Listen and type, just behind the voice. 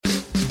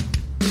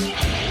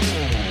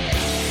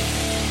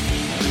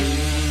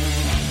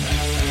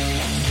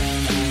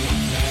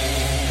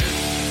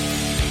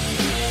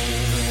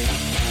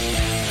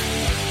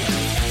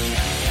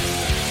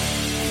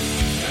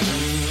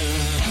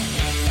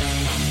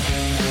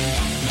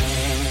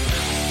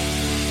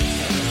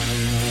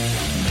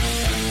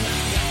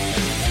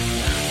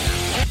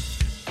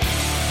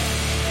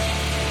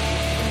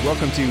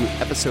welcome to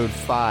episode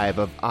 5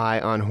 of Eye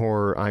on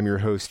Horror. I'm your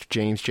host,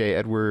 James J.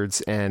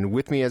 Edwards, and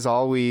with me, as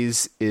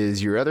always,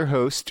 is your other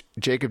host,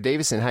 Jacob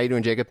Davison. How you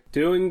doing, Jacob?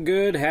 Doing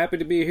good. Happy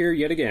to be here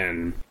yet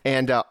again.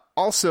 And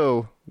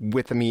also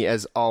with me,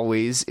 as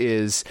always,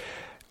 is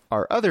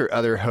our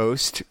other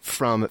host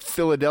from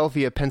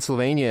Philadelphia,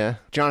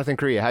 Pennsylvania, Jonathan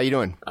Correa. How you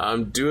doing?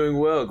 I'm doing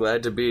well.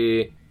 Glad to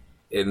be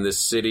in the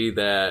city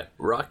that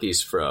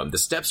Rocky's from. The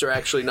steps are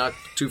actually not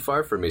too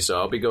far from me, so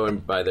I'll be going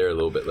by there a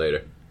little bit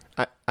later.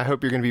 I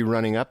hope you're going to be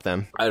running up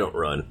them. I don't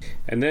run.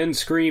 And then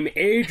scream,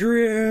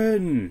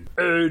 Adrian!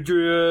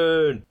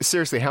 Adrian!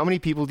 Seriously, how many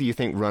people do you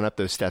think run up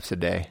those steps a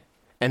day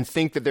and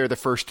think that they're the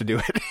first to do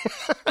it?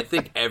 I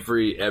think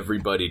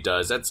everybody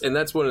does. That's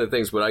one of the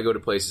things when I go to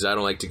places, I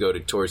don't like to go to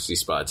touristy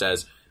spots,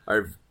 as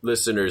our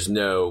listeners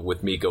know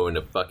with me going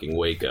to fucking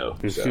Waco.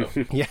 So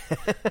Yeah.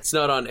 It's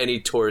not on any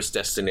tourist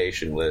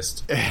destination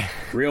list.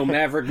 Real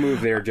maverick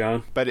move there,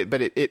 John. But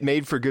it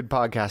made for good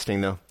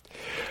podcasting, though.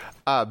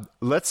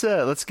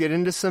 Let's get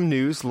into some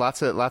news.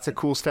 Lots of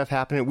cool stuff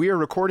happening. We are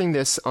recording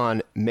this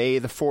on May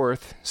the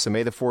 4th, so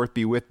May the 4th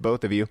be with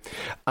both of you.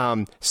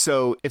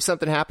 So if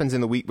something happens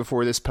in the week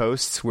before this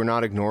posts, we're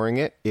not ignoring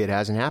it. It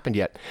hasn't happened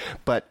yet.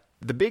 But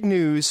the big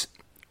news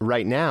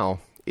right now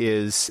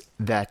is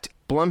that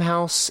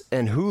Blumhouse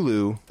and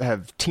Hulu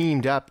have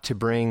teamed up to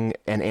bring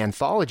an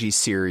anthology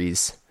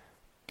series.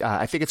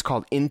 I think it's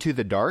called Into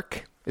the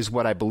Dark, is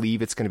what I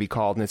believe it's going to be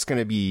called, and it's going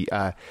to be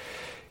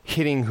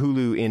hitting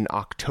Hulu in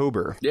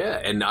October. Yeah,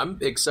 and I'm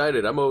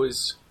excited. I'm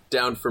always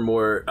down for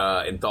more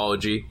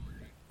anthology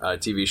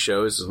TV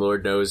shows.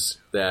 Lord knows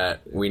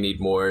that we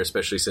need more,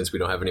 especially since we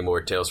don't have any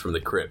more Tales from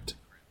the Crypt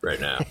right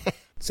now.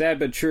 Sad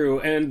but true.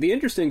 And the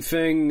interesting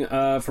thing,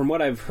 from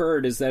what I've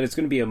heard, is that it's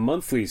going to be a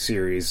monthly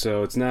series,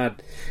 so it's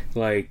not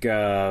like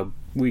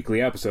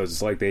weekly episodes.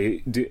 It's like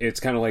it's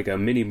kind of like a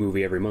mini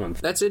movie every month.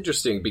 That's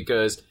interesting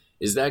because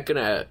is that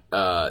gonna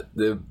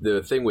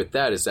the thing with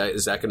that is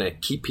that gonna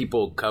keep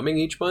people coming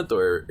each month,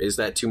 or is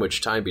that too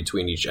much time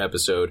between each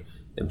episode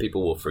and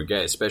people will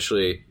forget,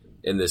 especially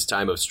in this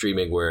time of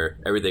streaming where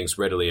everything's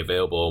readily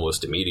available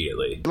almost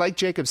immediately? Like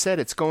Jacob said,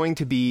 it's going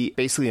to be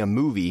basically a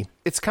movie.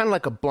 It's kind of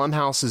like a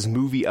Blumhouse's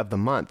movie of the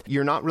month.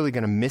 You're not really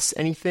going to miss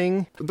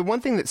anything. The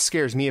one thing that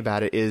scares me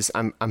about it is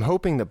I'm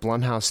hoping that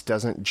Blumhouse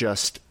doesn't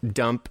just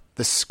dump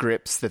the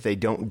scripts that they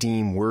don't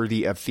deem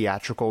worthy of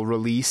theatrical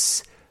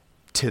release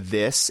to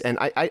this. And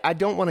I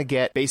don't want to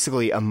get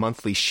basically a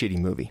monthly shitty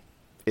movie,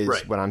 is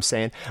right. What I'm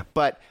saying.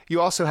 But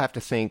you also have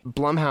to think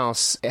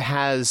Blumhouse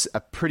has a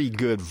pretty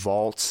good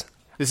vault.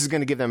 This is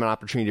going to give them an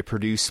opportunity to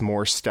produce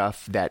more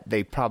stuff that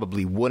they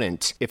probably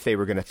wouldn't if they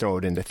were going to throw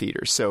it into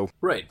theaters. So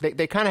right.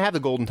 They kind of have the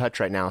golden touch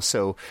right now.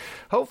 So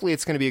hopefully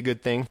it's going to be a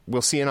good thing.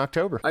 We'll see in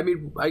October. I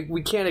mean,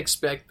 we can't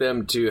expect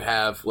them to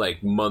have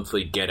like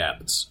monthly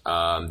get-outs.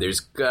 There's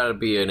got to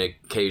be an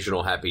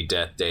occasional Happy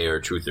Death Day or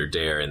Truth or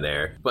Dare in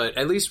there. But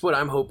at least what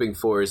I'm hoping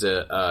for is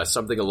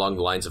something along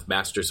the lines of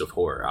Masters of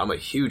Horror. I'm a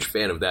huge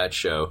fan of that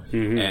show.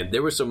 Mm-hmm. And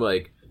there were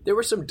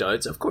some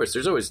duds. Of course,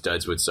 there's always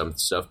duds with some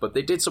stuff, but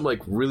they did some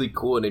like really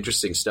cool and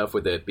interesting stuff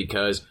with it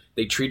because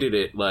they treated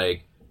it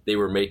like they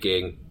were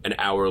making an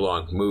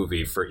hour-long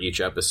movie for each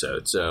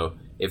episode. So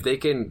if they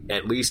can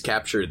at least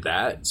capture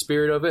that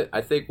spirit of it, I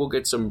think we'll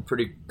get some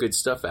pretty good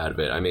stuff out of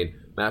it. I mean,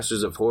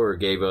 Masters of Horror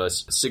gave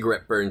us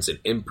Cigarette Burns and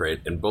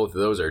Imprint, and both of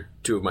those are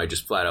two of my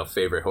just flat-out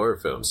favorite horror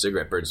films.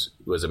 Cigarette Burns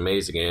was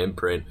amazing, and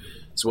Imprint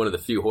is one of the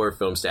few horror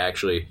films to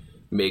actually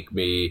make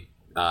me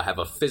have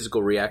a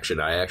physical reaction.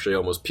 I actually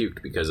almost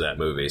puked because of that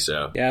movie.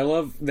 So yeah, I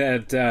love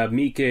that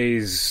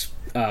Miike's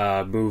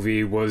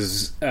movie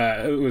was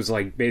it was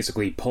like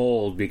basically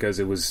pulled because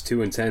it was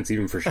too intense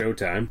even for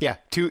Showtime. Yeah,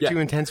 too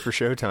intense for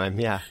Showtime.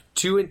 Yeah,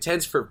 too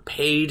intense for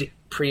paid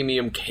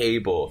premium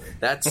cable.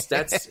 That's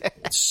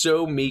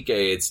so Miike.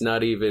 It's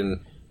not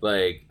even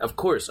like. Of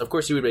course,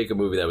 he would make a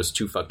movie that was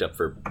too fucked up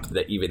for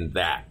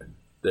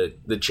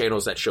the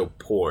channels that show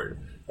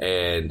porn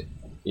and,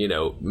 you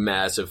know,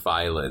 massive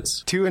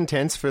violence. Too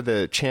intense for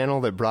the channel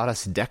that brought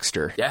us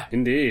Dexter. Yeah,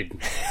 indeed.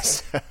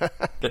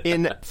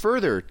 In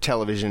further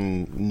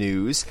television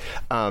news,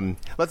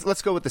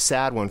 let's go with the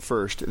sad one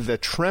first. The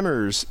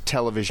Tremors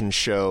television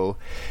show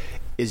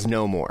is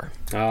no more.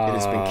 It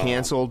has been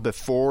canceled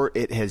before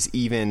it has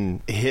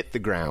even hit the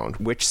ground,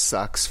 which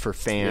sucks for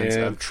fans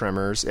of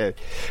Tremors,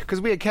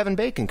 because we had Kevin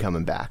Bacon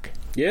coming back.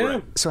 Yeah.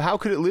 Right. So how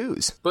could it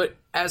lose? But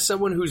as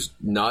someone who's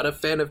not a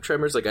fan of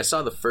Tremors, like I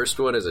saw the first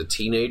one as a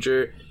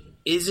teenager,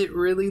 is it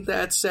really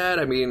that sad?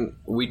 I mean,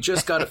 we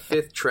just got a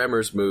 5th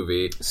Tremors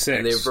movie. 6.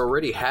 And they've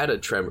already had a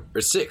Tremor...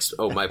 Or 6.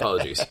 Oh, my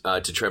apologies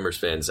to Tremors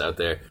fans out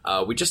there.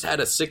 We just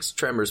had a 6th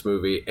Tremors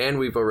movie, and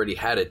we've already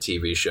had a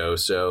TV show.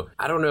 So,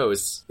 I don't know.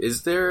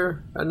 Is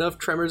there enough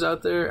Tremors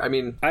out there? I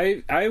mean...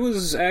 I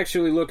was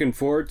actually looking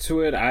forward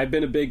to it. I've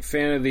been a big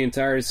fan of the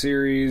entire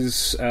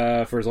series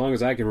for as long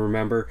as I can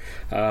remember.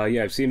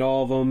 I've seen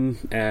all of them.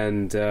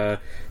 And,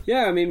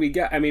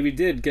 we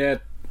did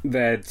get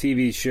that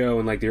TV show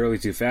in like the early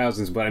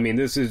 2000s, but I mean,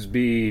 this is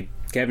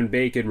Kevin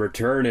Bacon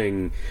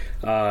returning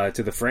to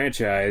the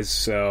franchise,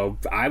 so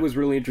I was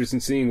really interested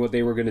in seeing what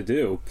they were going to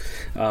do.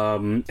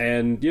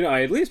 And,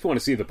 I at least want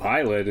to see the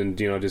pilot and,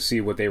 to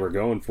see what they were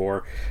going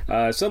for.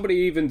 Somebody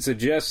even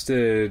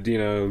suggested,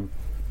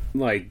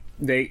 like,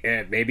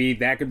 maybe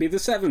that could be the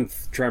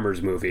 7th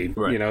Tremors movie.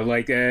 Right.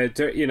 Like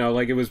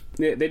it was.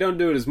 They don't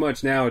do it as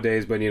much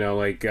nowadays, but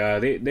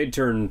they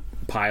turn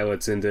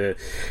pilots into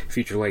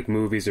feature-length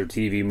movies or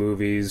TV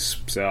movies.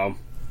 So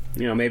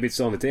maybe it's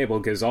still on the table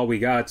because all we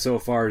got so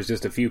far is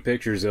just a few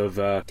pictures of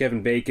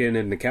Kevin Bacon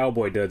and the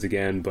Cowboy Duds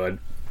again. But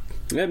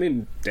I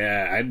mean,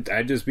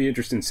 I'd just be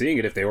interested in seeing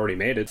it if they already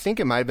made it. I think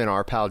it might have been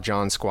our pal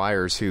John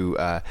Squires who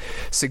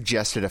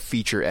suggested a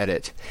feature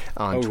edit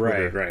on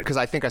Twitter. Right. Because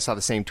I think I saw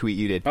the same tweet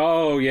you did.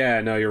 Oh,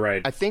 yeah, no, you're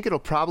right. I think it'll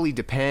probably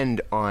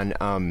depend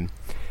on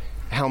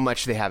how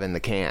much they have in the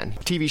can.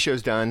 TV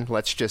show's done.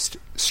 Let's just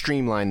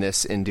streamline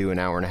this and do an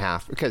hour and a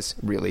half. Because,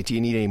 really, do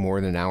you need any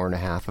more than an hour and a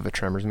half of a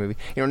Tremors movie?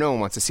 No one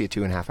wants to see a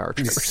 2.5-hour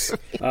Tremors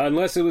movie.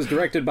 Unless it was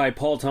directed by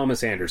Paul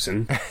Thomas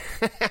Anderson.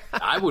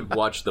 I would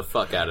watch the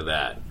fuck out of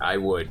that. I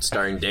would.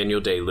 Starring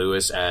Daniel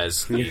Day-Lewis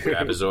as the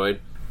Grabozoid.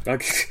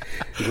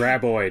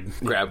 Graboid.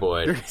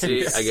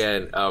 See,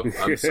 again,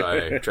 I'm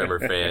sorry, Tremor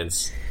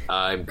fans.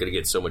 I'm going to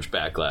get so much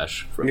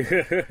backlash from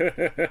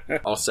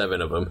all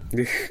 7 of them.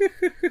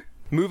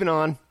 Moving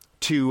on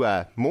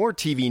to more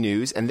TV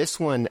news, and this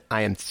one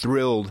I am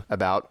thrilled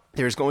about.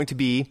 There's going to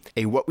be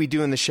a What We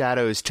Do in the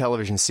Shadows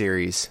television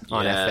series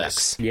on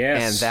FX.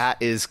 Yes. And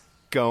that is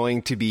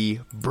going to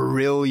be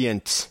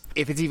brilliant.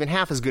 If it's even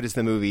half as good as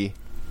the movie,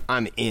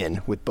 I'm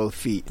in with both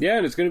feet. Yeah,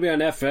 and it's going to be on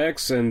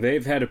FX, and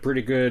they've had a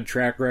pretty good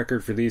track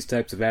record for these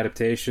types of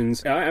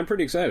adaptations. I'm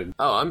pretty excited.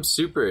 Oh, I'm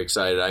super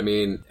excited. I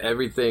mean,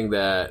 everything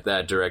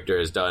that director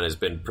has done has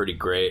been pretty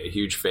great. A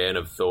huge fan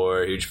of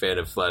Thor, a huge fan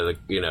of,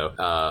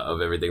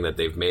 of everything that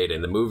they've made.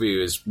 And the movie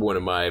is one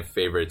of my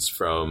favorites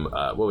from,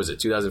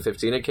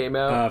 2015 it came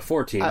out?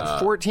 14.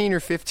 14 or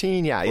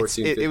 15, yeah.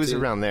 14, it was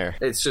around there.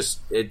 It's just,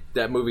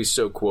 that movie's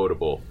so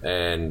quotable.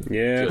 And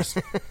yeah,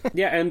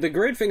 and the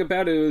great thing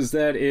about it is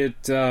that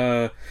it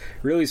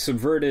really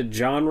subverted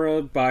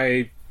genre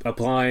by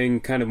applying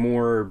kind of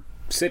more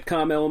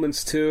sitcom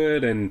elements to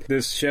it, and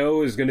this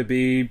show is going to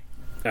be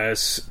a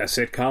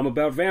sitcom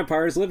about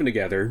vampires living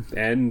together,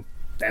 and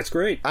that's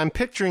great. I'm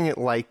picturing it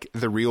like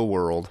The Real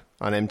World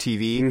on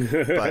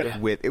MTV,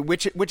 but with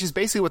which is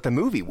basically what the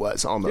movie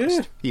was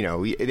almost. Yeah.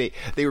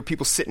 They were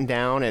people sitting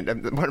down,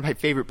 and one of my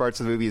favorite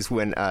parts of the movie is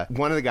when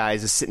one of the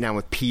guys is sitting down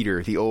with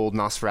Peter, the old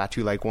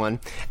Nosferatu-like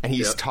one, and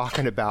he's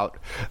talking about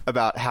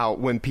how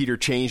when Peter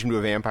changed him to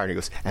a vampire, and he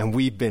goes, "And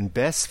we've been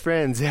best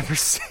friends ever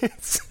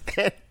since."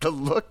 And the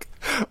look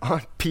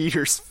on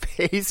Peter's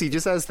face, he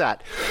just has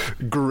that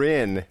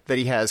grin that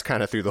he has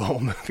kind of through the whole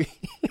movie.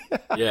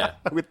 Yeah.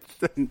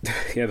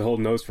 The whole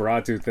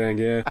Nosferatu thing,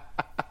 yeah.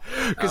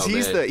 Because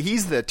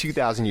he's the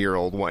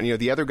 2,000-year-old one.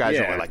 The other guys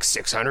are like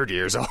 600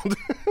 years old.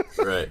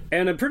 Right.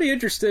 And I'm pretty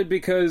interested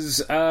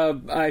because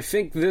I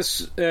think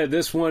this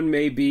one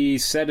may be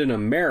set in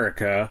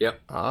America. Yep.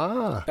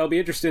 I'll be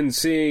interested in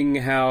seeing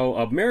how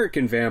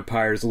American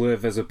vampires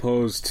live as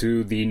opposed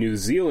to the New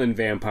Zealand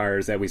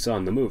vampires that we saw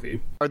in the movie.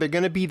 Are they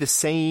going to be the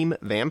same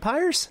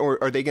vampires,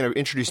 or are they going to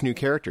introduce new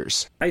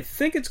characters? I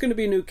think it's going to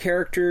be new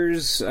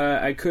characters.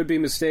 I could be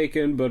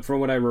mistaken, but from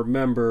what I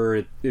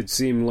remember, it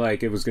seemed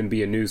like it was going to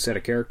be a new set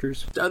of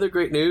characters. Other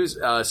great news,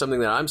 something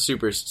that I'm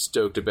super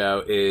stoked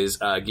about is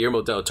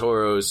Guillermo del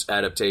Toro's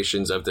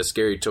adaptations of the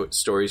Scary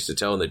Stories to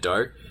Tell in the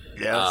Dark.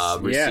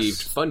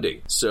 Received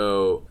funding.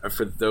 So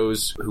for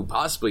those who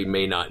possibly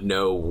may not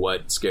know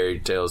what Scary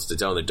Tales to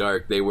Tell in the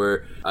Dark, they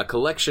were a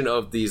collection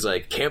of these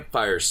like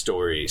campfire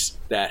stories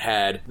that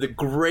had the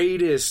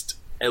greatest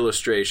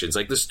illustrations.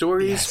 Like the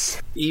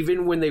stories,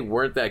 even when they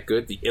weren't that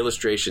good, the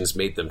illustrations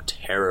made them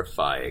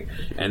terrifying.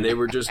 And they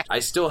were just,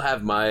 I still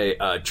have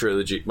my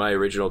trilogy, my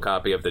original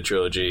copy of the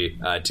trilogy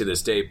to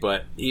this day,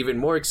 but even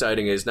more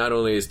exciting is not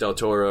only is Del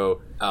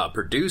Toro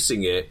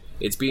producing it,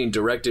 it's being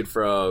directed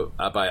from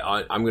by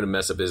I'm going to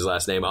mess up his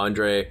last name,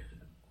 Andre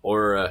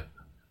Ovredel.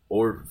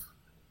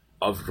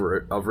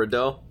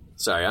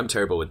 Sorry, I'm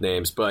terrible with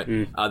names, but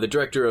the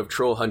director of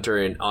Troll Hunter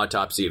and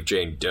Autopsy of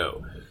Jane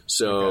Doe.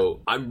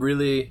 So I'm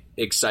really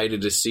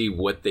excited to see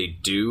what they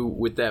do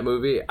with that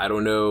movie. I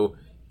don't know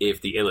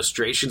if the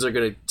illustrations are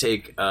going to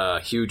take a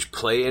huge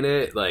play in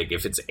it. Like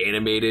if it's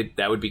animated,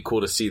 that would be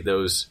cool to see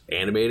those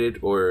animated,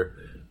 or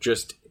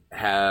just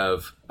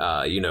have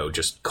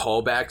just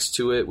callbacks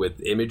to it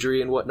with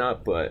imagery and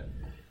whatnot. But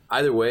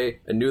either way,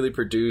 a newly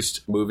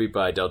produced movie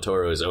by Del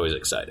Toro is always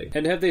exciting.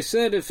 And have they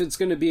said if it's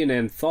going to be an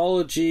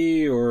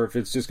anthology or if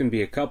it's just going to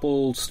be a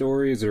couple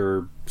stories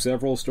or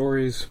several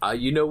stories?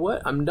 You know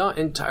what? I'm not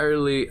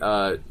entirely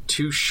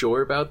too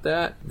sure about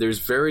that. There's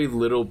very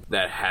little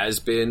that has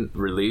been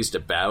released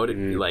about it,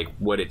 like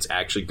what it's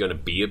actually going to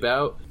be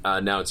about.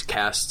 Now it's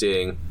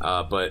casting,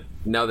 but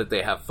now that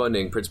they have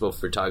funding, principal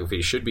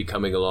photography should be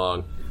coming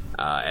along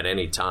at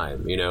any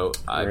time. You know,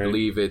 I Right.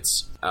 believe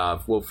it's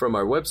from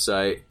our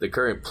website, the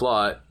current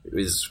plot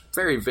is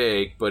very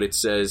vague, but it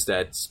says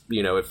that,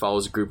 you know, it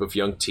follows a group of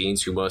young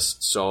teens who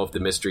must solve the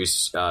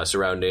mysteries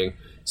surrounding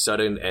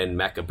sudden and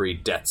macabre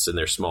deaths in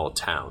their small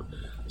town.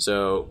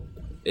 So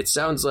it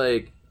sounds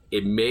like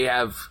it may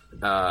have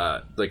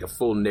like a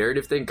full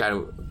narrative thing, kind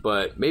of,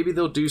 but maybe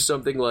they'll do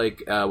something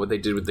like what they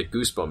did with the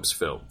Goosebumps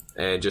film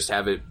and just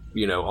have it,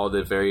 you know, all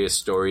the various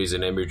stories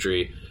and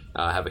imagery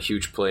have a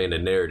huge play in the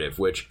narrative,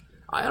 which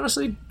I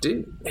honestly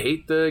didn't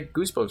hate the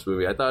Goosebumps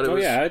movie. I thought it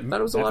was, I thought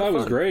it was a lot thought of it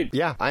fun. was great.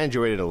 Yeah, I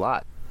enjoyed it a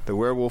lot. The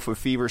Werewolf of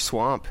Fever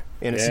Swamp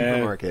in a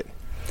supermarket.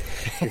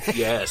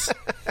 Yes.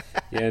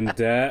 And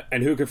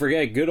who could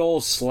forget good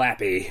old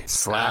Slappy?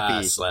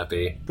 Slappy.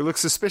 Slappy. Who looks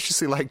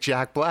suspiciously like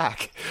Jack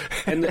Black.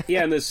 And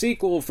the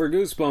sequel for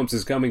Goosebumps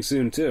is coming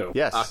soon too.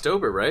 Yes.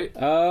 October, right?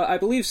 I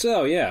believe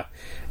so, yeah.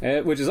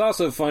 Which is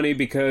also funny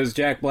because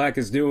Jack Black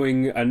is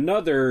doing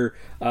another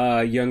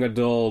young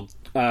adult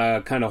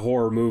kind of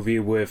horror movie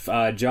with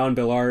John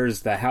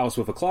Billar's The House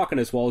with a Clock on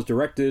Its Walls,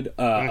 directed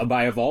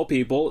by, of all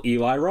people,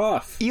 Eli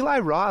Roth. Eli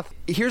Roth,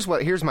 here's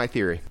my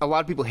theory. A lot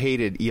of people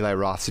hated Eli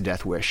Roth's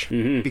Death Wish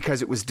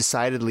because it was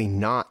decidedly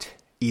not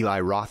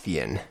Eli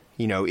Rothian.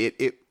 You know,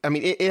 it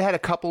had a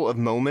couple of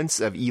moments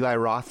of Eli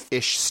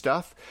Roth-ish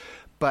stuff,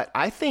 but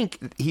I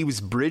think he was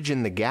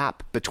bridging the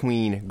gap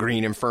between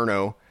Green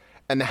Inferno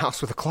and The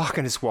House with a Clock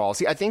on Its Wall.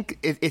 See, I think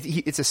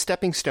it's a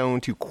stepping stone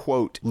to,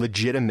 quote,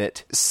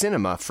 legitimate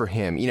cinema for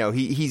him. You know,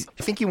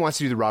 I think he wants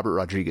to do the Robert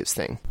Rodriguez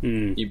thing.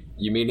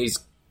 You mean he's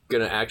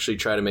gonna actually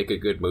try to make a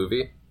good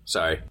movie?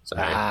 Sorry.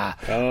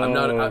 I'm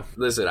not.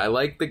 Listen, I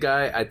like the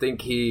guy. I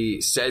think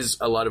he says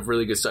a lot of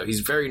really good stuff. He's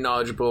very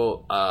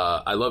knowledgeable.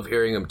 I love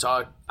hearing him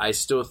talk. I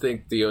still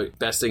think the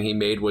best thing he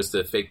made was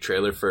the fake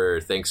trailer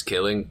for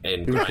Thanksgiving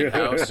and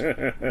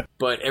Grindhouse.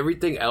 But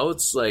everything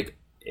else, like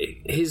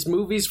his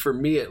movies, for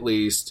me at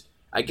least,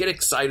 I get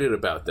excited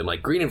about them.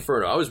 Like Green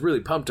Inferno, I was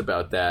really pumped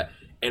about that.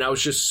 And I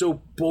was just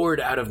so bored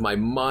out of my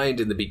mind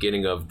in the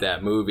beginning of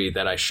that movie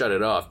that I shut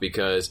it off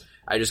because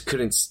I just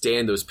couldn't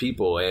stand those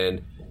people.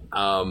 And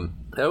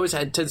that always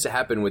tends to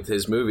happen with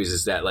his movies,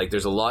 is that like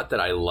there's a lot that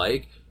I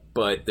like,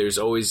 but there's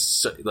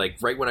always like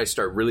right when I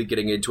start really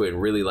getting into it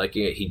and really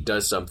liking it, he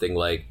does something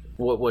like,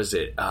 what was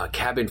it?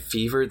 Cabin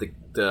Fever,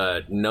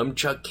 the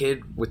nunchuck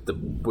kid with the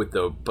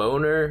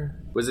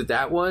boner. Was it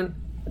that one?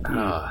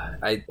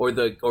 Or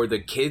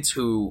the kids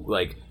who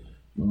like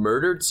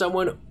murdered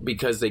someone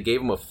because they gave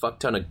them a fuck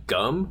ton of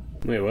gum.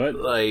 Wait, what?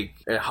 Like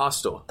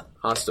Hostel,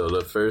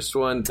 the first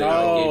one. They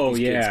gave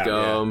these kids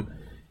gum,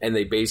 and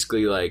they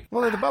basically like.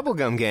 Well, they're the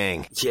Bubblegum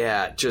Gang.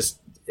 Yeah, just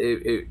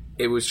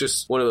it was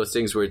just one of those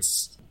things where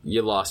it's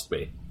you lost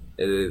me.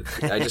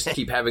 I just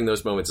keep having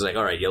those moments. It's like,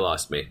 all right, you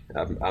lost me.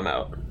 I'm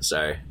out.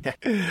 Sorry.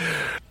 All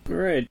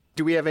right.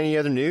 Do we have any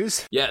other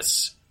news?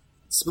 Yes.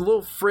 It's a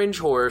little fringe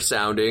horror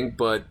sounding,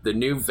 but the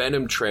new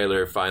Venom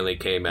trailer finally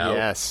came out.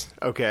 Yes.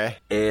 Okay.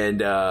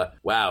 And,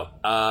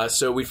 wow.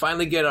 So we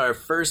finally get our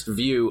first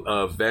view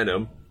of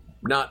Venom.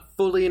 Not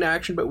fully in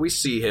action, but we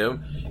see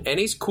him. And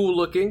he's cool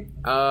looking.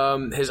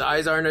 His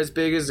eyes aren't as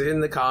big as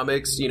in the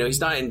comics. You know, he's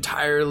not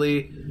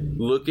entirely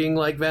looking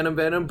like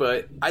Venom,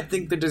 but I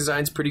think the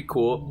design's pretty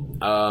cool.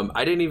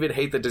 I didn't even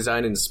hate the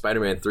design in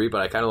Spider-Man 3,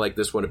 but I kind of like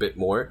this one a bit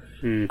more.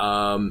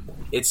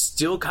 It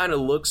still kind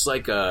of looks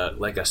like a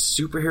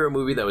superhero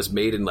movie that was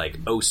made in like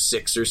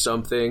 2006 or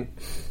something.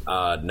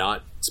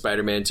 Not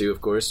Spider-Man 2,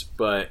 of course,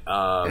 but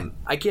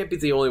I can't be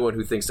the only one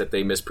who thinks that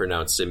they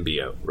mispronounce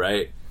symbiote,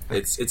 right?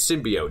 It's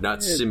symbiote, not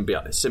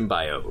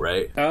symbiote,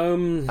 right?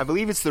 I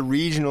believe it's the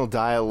regional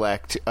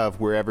dialect of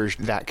wherever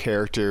that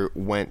character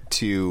went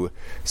to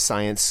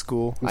science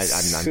school.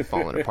 I'm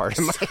falling apart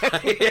in my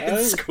head.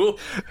 It's cool.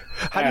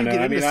 How do you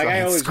get into science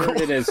I always school? heard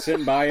it as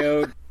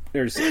symbiote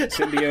or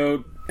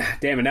symbiote.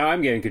 Damn it! Now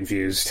I'm getting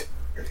confused.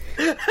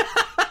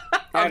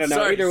 I don't know.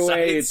 Sorry, Either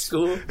way, it's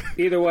school.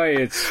 Either way,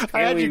 it's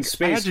alien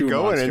space I had you goo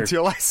going monster.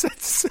 until I said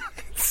science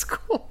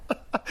school.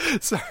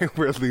 Sorry,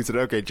 we're losing.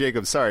 Okay,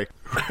 Jacob, sorry.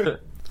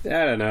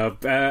 I don't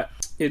know.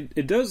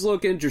 It does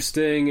look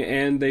interesting,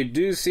 and they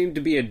do seem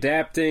to be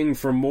adapting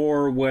for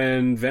more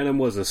when Venom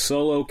was a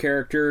solo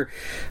character.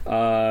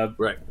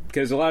 Right.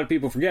 Because a lot of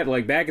people forget,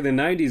 like, back in the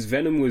 90s,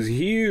 Venom was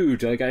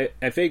huge. Like,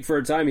 I think for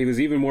a time he was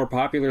even more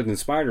popular than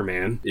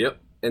Spider-Man. Yep.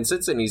 And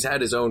since then, he's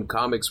had his own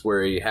comics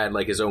where he had,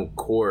 like, his own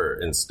core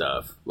and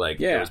stuff. Like,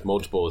 there was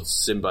multiple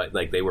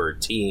like, they were a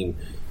team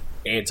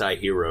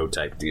anti-hero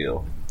type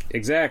deal.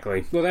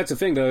 Exactly. Well, that's the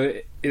thing, though.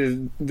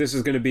 This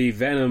is going to be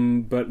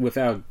Venom, but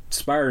without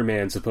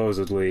Spider-Man,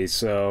 supposedly.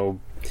 So,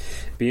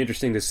 be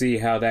interesting to see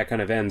how that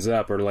kind of ends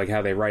up, or like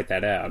how they write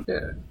that out.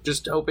 Yeah,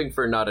 just hoping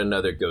for not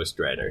another Ghost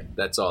Rider.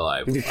 That's all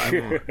I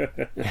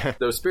want.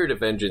 Though Spirit of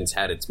Vengeance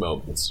had its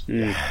moments.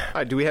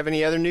 Do we have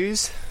any other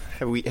news?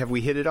 Have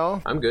we hit it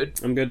all? I'm good.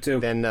 I'm good too.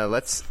 Then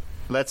let's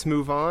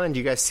move on. Do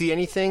you guys see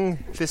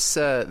anything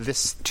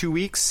this 2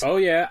 weeks? Oh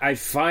yeah, I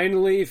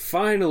finally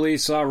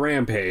saw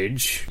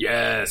Rampage.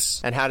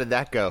 Yes. And how did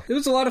that go? It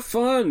was a lot of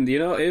fun. You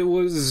know, it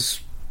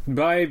was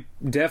by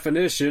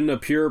definition, a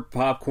pure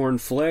popcorn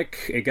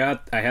flick. I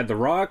had The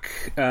Rock.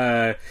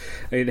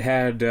 It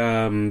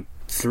had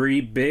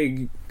 3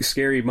 big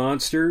scary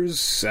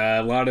monsters.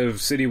 A lot of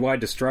citywide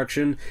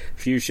destruction. A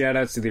few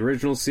shout-outs to the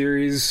original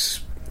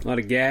series. A lot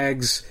of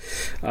gags.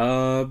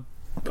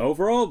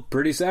 Overall,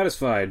 pretty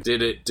satisfied.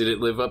 Did it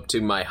live up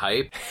to my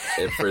hype?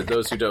 And for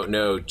those who don't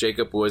know,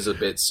 Jacob was a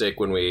bit sick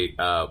when we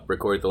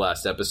recorded the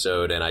last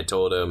episode, and I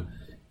told him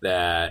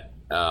that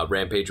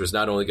Rampage was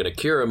not only going to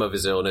cure him of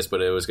his illness,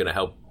 but it was going to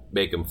help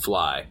make him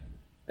fly.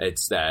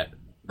 It's that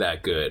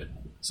good.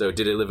 So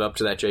did it live up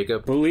to that,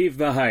 Jacob? Believe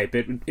the hype.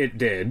 It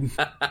did.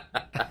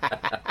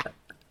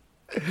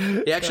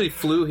 He actually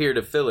flew here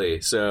to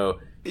Philly, so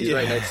he's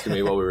right next to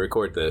me while we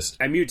record this.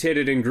 I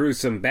mutated and grew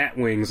some bat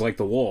wings like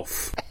the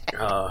wolf.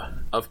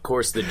 Of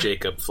course the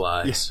Jacob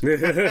flies.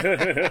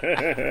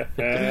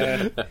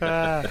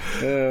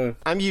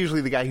 I'm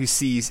usually the guy who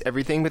sees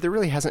everything, but there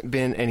really hasn't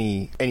been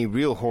any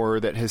real horror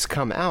that has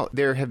come out.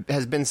 There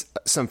has been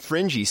some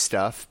fringy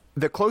stuff.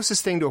 The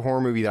closest thing to a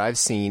horror movie that I've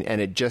seen, and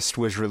it just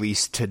was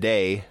released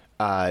today,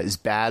 is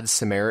Bad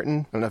Samaritan.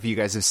 I don't know if you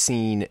guys have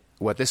seen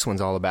what this one's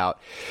all about.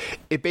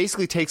 It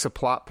basically takes a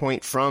plot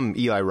point from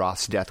Eli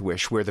Roth's Death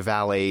Wish, where the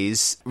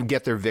valets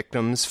get their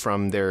victims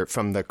from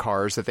the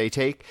cars that they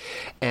take,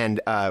 and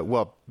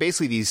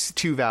basically these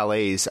 2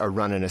 valets are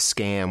running a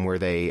scam where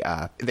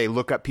they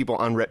look up people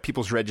on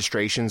people's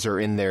registrations or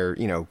in their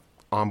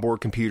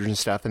onboard computers and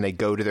stuff, and they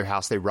go to their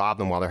house, they rob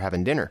them while they're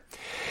having dinner.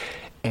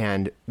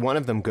 And one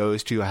of them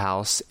goes to a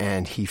house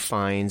and he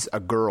finds a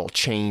girl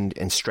chained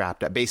and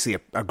strapped up,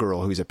 basically a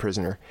girl who's a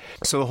prisoner.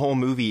 So the whole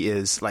movie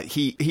is like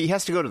he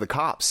has to go to the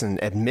cops and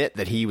admit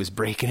that he was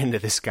breaking into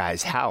this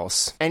guy's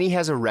house. And he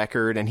has a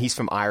record and he's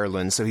from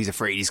Ireland, so he's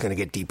afraid he's going to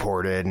get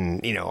deported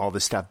and, all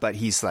this stuff. But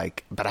he's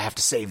like, but I have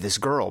to save this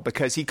girl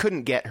because he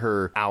couldn't get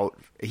her out.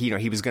 He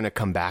was going to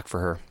come back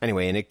for her.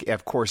 Anyway, and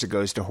of course it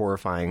goes to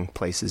horrifying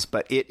places.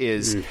 But it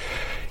is,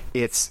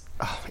 it's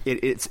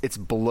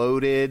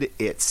bloated.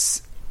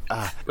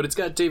 But it's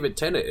got David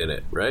Tennant in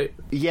it, right?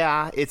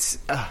 Yeah,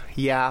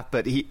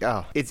 but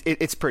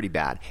it's pretty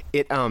bad.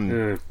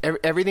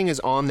 Everything is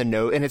on the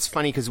note, and it's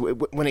funny because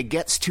when it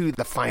gets to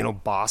the final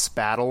boss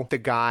battle, the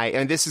guy,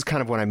 and this is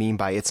kind of what I mean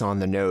by it's on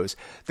the nose,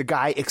 the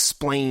guy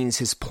explains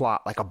his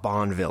plot like a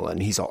Bond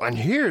villain. He's all, and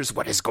here's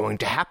what is going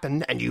to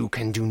happen, and you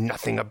can do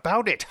nothing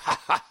about it.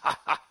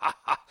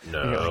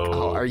 No, like,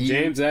 oh, are you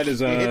James? That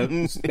is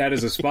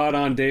a spot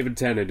on David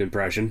Tennant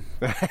impression.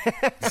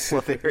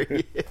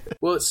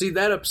 Well, see,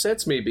 that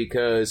upsets me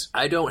because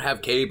I don't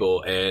have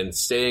cable, and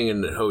staying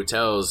in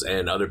hotels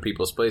and other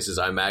people's places,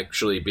 I'm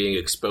actually being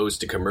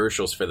exposed to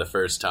commercials for the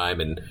first time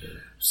in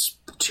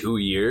 2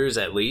 years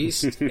at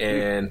least.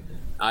 And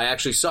I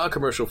actually saw a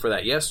commercial for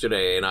that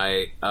yesterday, and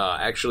I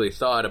actually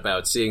thought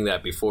about seeing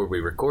that before we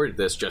recorded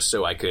this, just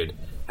so I could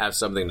have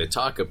something to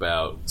talk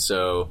about.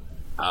 So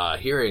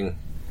hearing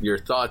your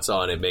thoughts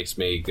on it makes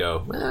me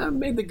go, I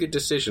made the good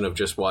decision of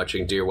just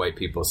watching Dear White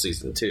People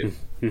Season 2.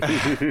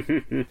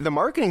 The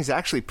marketing's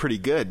actually pretty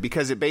good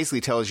because it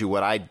basically tells you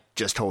what I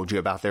just told you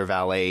about their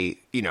valet,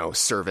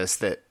 service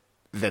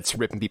that's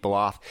ripping people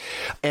off.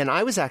 And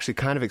I was actually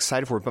kind of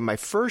excited for it, but my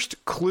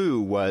first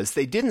clue was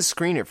they didn't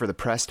screen it for the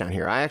press down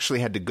here. I actually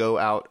had to go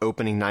out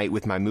opening night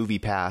with my movie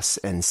pass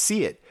and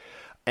see it.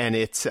 And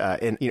it's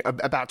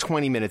about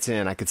 20 minutes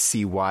in, I could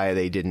see why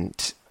they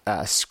didn't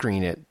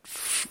screen it.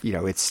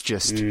 It's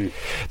just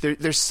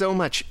there's so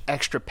much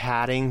extra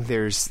padding.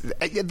 There's the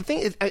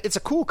thing. It's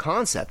a cool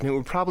concept, and it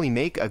would probably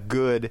make a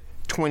good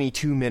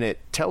 22-minute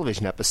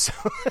television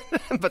episode,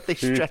 but they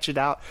stretch it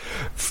out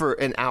for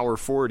an hour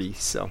 40.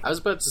 So I was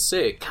about to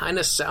say, it kind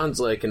of sounds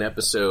like an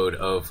episode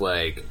of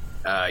one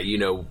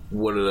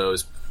of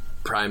those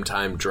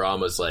primetime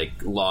dramas like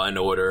Law and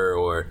Order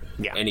or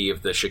any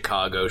of the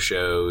Chicago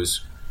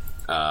shows,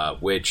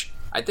 which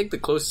I think the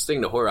closest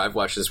thing to horror I've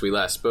watched since we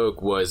last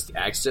spoke was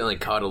accidentally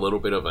caught a little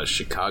bit of a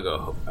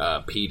Chicago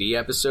PD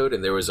episode,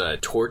 and there was a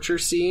torture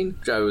scene,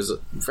 which I was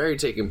very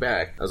taken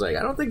back. I was like,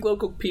 I don't think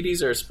local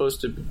PDs are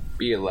supposed to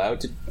be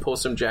allowed to pull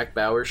some Jack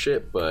Bauer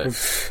shit,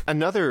 but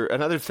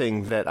another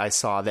thing that I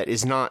saw that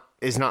is not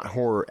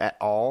horror at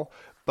all,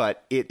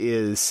 but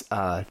it's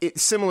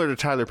similar to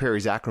Tyler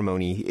Perry's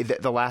Acrimony.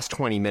 The last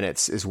 20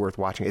 minutes is worth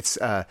watching. It's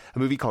a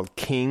movie called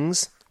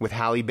Kings with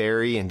Halle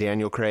Berry and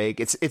Daniel Craig.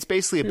 It's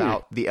basically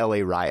about the LA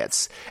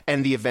riots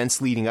and the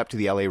events leading up to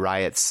the LA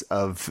riots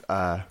of,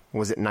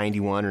 was it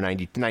 91 or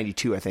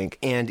 92, I think.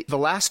 And the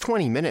last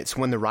 20 minutes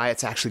when the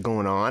riot's actually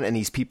going on and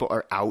these people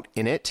are out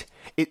in it,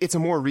 it's a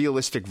more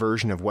realistic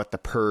version of what The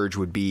Purge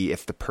would be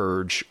if The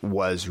Purge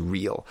was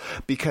real.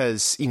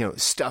 Because,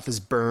 stuff is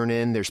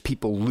burning, there's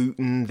people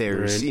looting,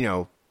 there's,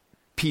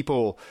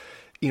 people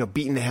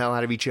beating the hell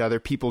out of each other,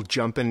 people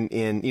jumping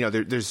in,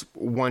 there's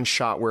one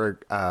shot where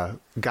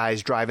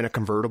guy's driving a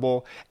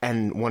convertible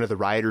and one of the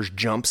rioters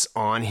jumps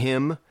on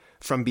him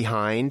from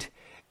behind,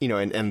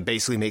 and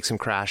basically makes him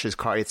crash his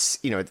car. It's,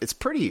 it's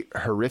pretty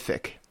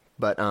horrific,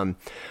 but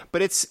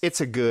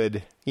it's a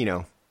good,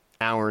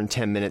 hour and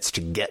 10 minutes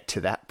to get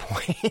to that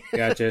point.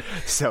 Gotcha.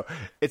 So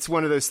it's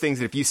one of those things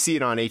that if you see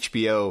it on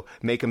HBO,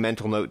 make a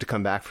mental note to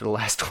come back for the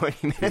last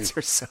 20 minutes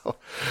or so.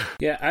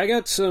 Yeah, I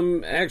got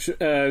some actual,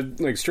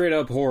 like straight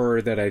up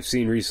horror that I've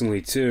seen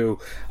recently too.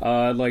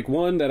 Like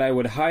one that I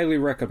would highly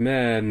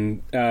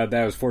recommend that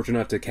I was fortunate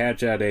enough to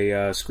catch at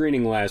a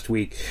screening last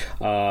week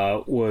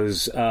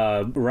was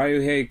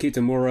Ryuhei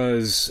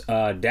Kitamura's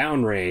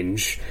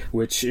Downrange,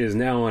 which is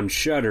now on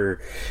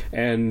Shudder,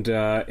 and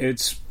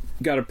it's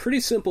got a pretty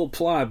simple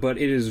plot, but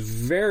it is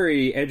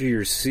very edge of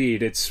your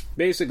seat. It's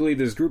basically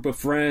this group of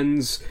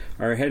friends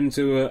are heading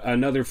to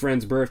another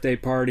friend's birthday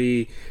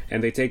party,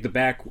 and they take the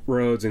back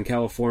roads in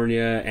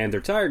California, and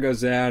their tire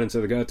goes out, and so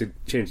they go out to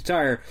change the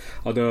tire.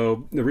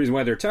 Although the reason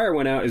why their tire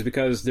went out is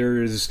because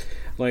there's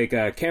like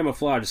a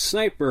camouflage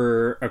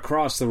sniper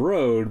across the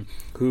road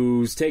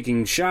who's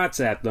taking shots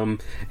at them,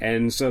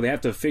 and so they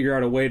have to figure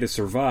out a way to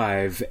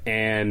survive.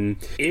 And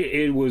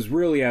it was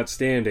really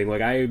outstanding.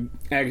 Like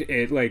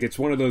it's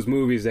one of those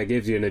movies that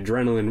gives you an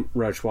adrenaline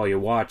rush while you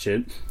watch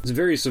it. It's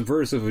very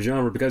subversive of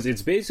genre because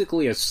it's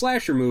basically a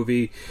slasher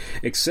movie,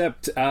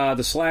 except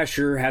the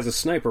slasher has a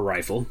sniper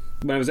rifle.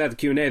 When I was at the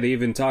Q&A, they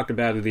even talked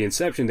about it, the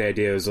inception. The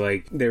idea was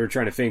like they were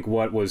trying to think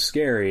what was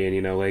scary,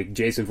 and like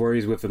Jason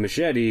Voorhees with a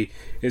machete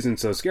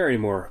isn't so scary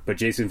anymore, but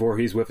Jason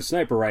Voorhees with a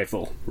sniper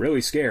rifle, really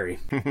scary.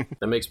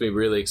 That makes me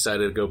really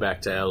excited to go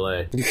back to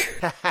LA.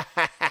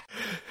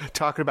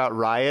 Talking about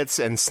riots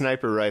and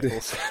sniper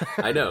rifles.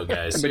 I know,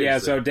 guys. But yeah,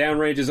 so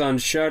Downrange is on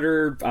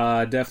Shudder.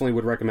 Definitely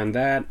would recommend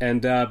that.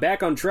 And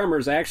back on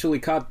Tremors, I actually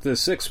caught the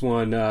sixth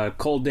one,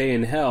 Cold Day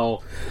in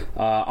Hell,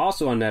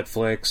 also on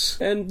Netflix.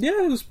 And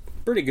yeah, it was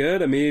pretty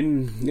good. I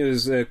mean, it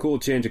was a cool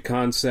change of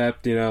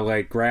concept,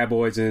 like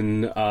Graboids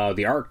in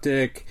the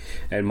Arctic,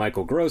 and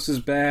Michael Gross is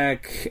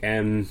back,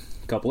 and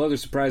a couple other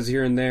surprises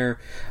here and there.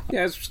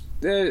 Yeah,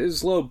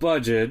 it's low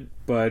budget,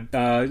 but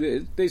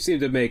they seem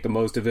to make the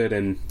most of it,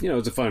 and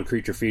it's a fun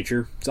creature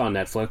feature. It's on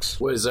Netflix.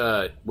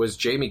 Was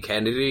Jamie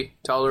Kennedy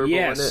tolerable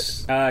in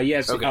it?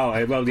 Yes. Okay.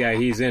 Oh, well, yeah,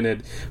 he's in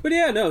it. But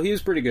yeah, no, he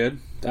was pretty good.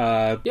 He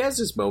has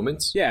his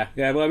moments. Yeah.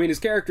 Well, I mean, his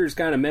character is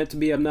kind of meant to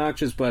be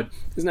obnoxious, but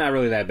it's not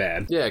really that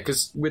bad. Yeah,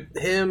 because with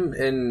him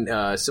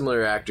and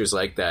similar actors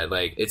like that,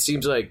 like it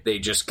seems like they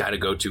just kind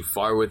of go too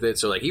far with it.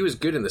 So like he was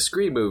good in the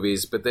Scream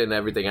movies, but then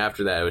everything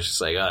after that, it was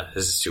just like,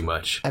 this is too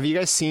much. Have you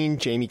guys seen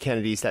Jamie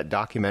Kennedy's that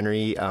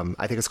documentary?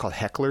 I think it's called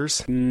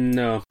Hecklers.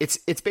 No. It's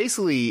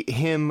basically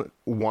him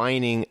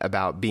whining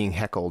about being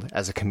heckled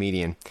as a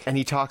comedian, and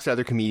he talks to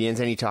other comedians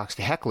and he talks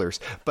to hecklers.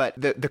 But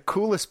the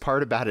coolest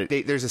part about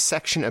it, there's a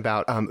section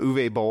about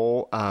Uwe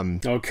Boll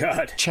oh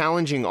god,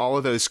 challenging all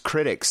of those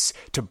critics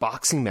to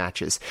boxing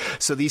matches.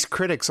 So these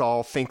critics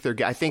all think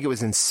I think it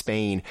was in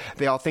Spain,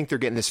 they all think they're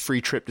getting this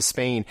free trip to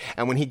Spain,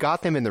 and when he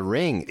got them in the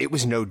ring, it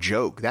was no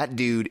joke. That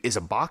dude is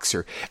a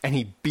boxer, and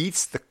he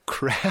beats the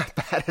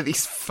crap out of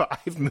these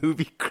 5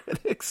 movie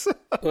critics.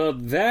 Well,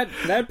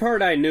 that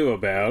part I knew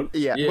about.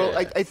 Yeah. Well,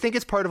 I think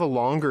it's part of a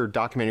longer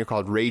documentary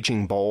called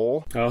Raging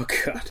Bull. Oh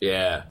god.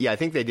 Yeah, I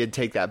think they did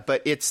take that,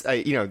 but it's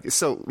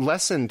so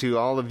lesson to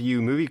all of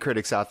you movie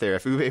critics out there: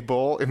 if Uwe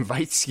Boll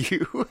invites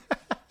you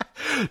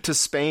to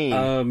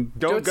Spain,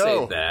 don't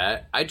go. Say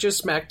that. I just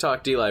smack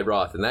talked Eli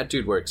Roth, and that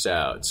dude works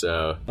out.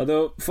 So,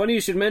 although funny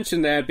you should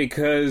mention that,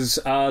 because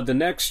the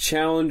next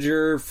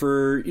challenger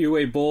for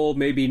Uwe Boll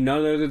may be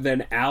none other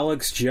than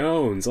Alex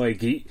Jones. Like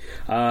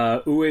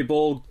Uwe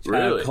Boll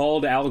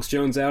called Alex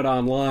Jones out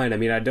online. I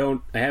mean, I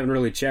haven't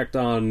really checked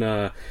on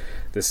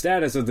the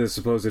status of this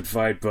supposed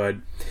fight, but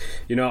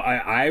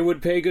I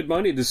would pay good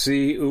money to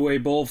see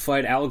Uwe Boll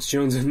fight Alex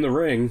Jones in the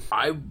ring.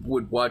 I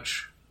would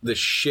watch the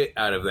shit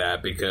out of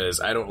that because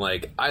I don't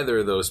like either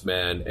of those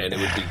men, and it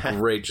would be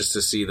great just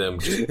to see them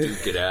just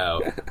duke it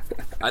out.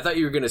 I thought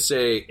you were going to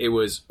say it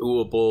was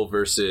Uwe Boll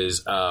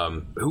versus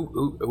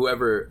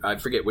whoever, I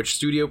forget which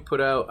studio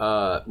put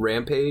out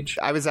Rampage.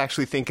 I was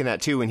actually thinking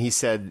that too when he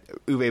said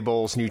Uwe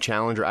Boll's new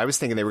challenger. I was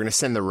thinking they were going to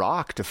send The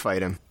Rock to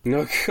fight him.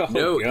 No,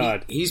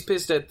 God. He's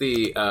pissed at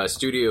the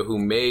studio who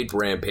made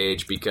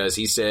Rampage because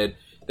he said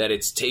that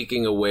it's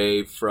taking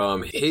away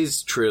from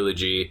his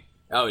trilogy.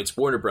 Oh, it's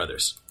Warner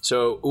Brothers.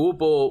 So Uwe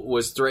Boll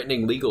was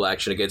threatening legal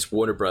action against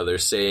Warner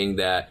Brothers, saying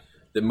that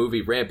the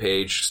movie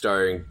Rampage,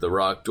 starring The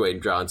Rock,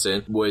 Dwayne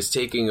Johnson, was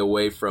taking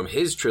away from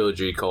his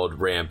trilogy called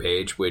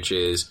Rampage, which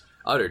is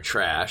utter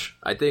trash.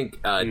 I think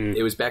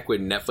it was back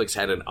when Netflix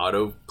had an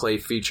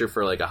autoplay feature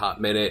for like a hot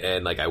minute,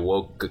 and like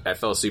I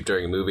fell asleep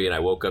during a movie, and I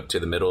woke up to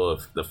the middle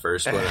of the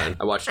first one, and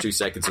I watched 2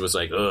 seconds and was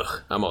like,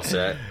 ugh, I'm all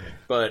set.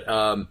 But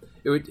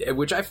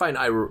which I find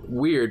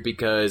weird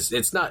because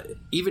it's not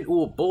even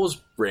Uwe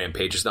Boll's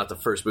Rampage is not the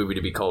first movie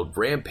to be called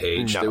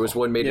Rampage. No. There was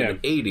one made in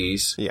the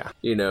 80s. Yeah.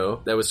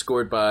 That was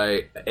scored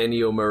by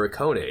Ennio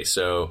Morricone.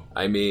 So,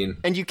 I mean,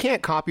 and you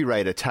can't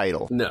copyright a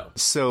title. No.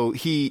 So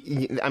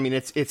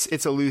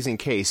it's a losing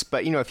case.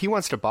 But if he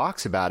wants to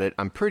box about it,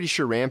 I'm pretty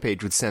sure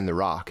Rampage would send The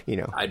Rock.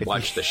 I'd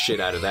watch the shit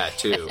out of that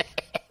too.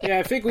 Yeah, Yeah,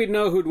 I think we'd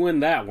know who'd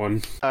win that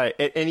one. All right,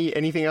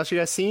 anything else you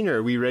guys seen, or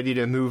are we ready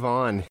to move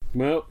on?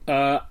 Well,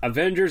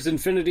 Avengers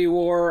Infinity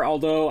War,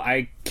 although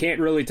I can't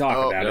really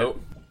talk about it.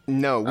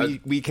 No,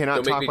 we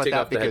cannot talk about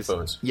that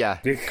because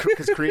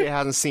because Korea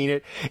hasn't seen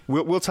it.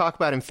 We'll talk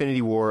about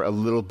Infinity War a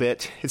little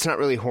bit. It's not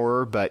really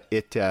horror, but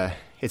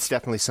it's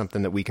definitely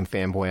something that we can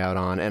fanboy out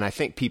on, and I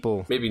think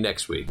people maybe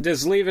next week.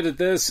 Just leave it at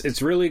this.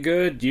 It's really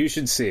good. You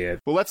should see it.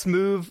 Well, let's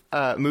move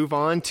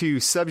on to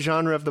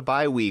subgenre of the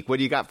bye week. What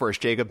do you got for us,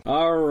 Jacob?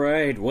 All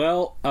right.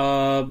 Well,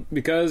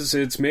 because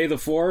it's May the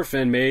 4th,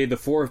 and May the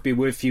 4th be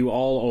with you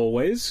all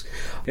always,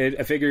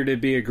 I figured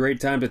it'd be a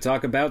great time to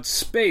talk about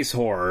space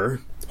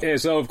horror. And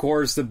so, of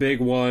course, the big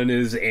one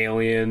is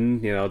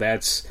Alien. You know,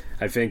 that's,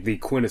 I think, the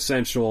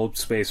quintessential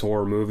space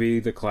horror movie,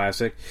 the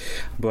classic.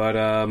 But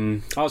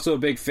also a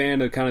big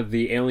fan of kind of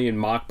the alien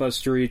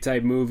mockbustery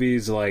type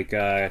movies like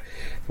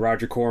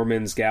Roger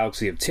Corman's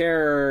Galaxy of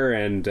Terror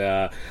and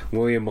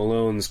William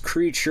Malone's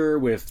Creature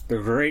with the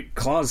great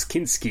Klaus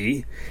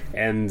Kinski.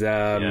 And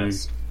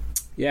yes.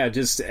 Yeah,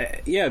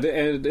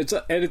 and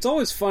it's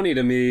always funny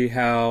to me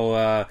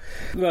how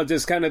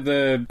just kind of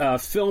the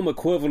film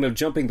equivalent of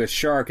jumping the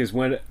shark is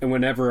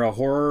whenever a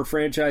horror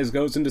franchise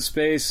goes into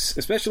space,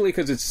 especially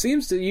because it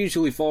seems to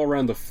usually fall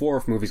around the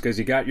fourth movies, because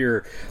you got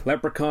your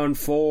Leprechaun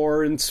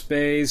 4 in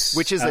space,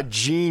 which is a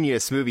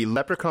genius movie.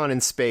 Leprechaun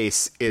in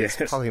Space is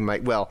probably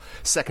my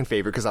second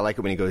favorite, because I like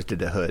it when he goes to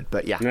the hood.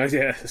 But yeah,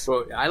 yes.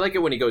 Well, I like it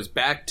when he goes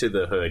back to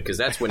the hood, because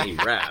that's when he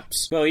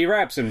raps. Well, he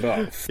raps in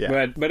both.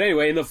 Yeah. But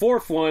anyway, in the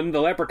fourth one,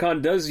 the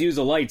Leprechaun does use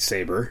a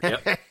lightsaber.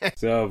 Yep.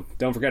 So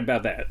don't forget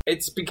about that.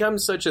 It's become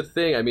such a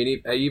thing. I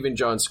mean, even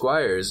John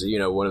Squires,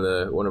 one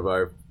of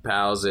our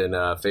pals and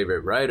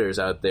favorite writers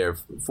out there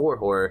for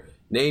horror,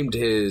 named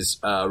his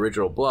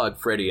original blog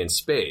Freddy in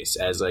Space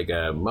as like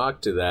a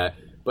mock to that.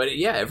 But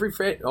yeah,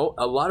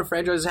 a lot of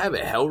franchises have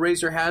it.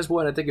 Hellraiser has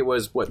one. I think it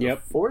was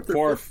the fourth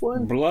or fifth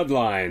one.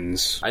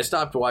 Bloodlines. I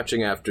stopped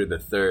watching after the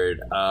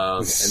third,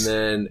 and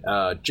then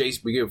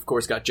we of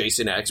course got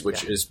Jason X,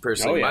 which is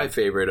personally my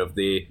favorite of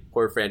the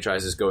horror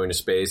franchises going to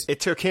space. It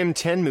took him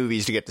 10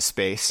 movies to get to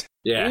space.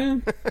 Yeah.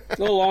 A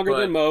little longer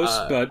than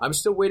most, but I'm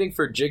still waiting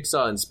for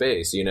Jigsaw in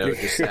Space,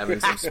 just having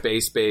some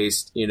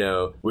space-based,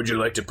 would you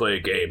like to play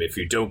a game? If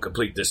you don't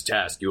complete this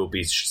task, you will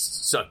be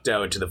sucked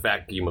out into the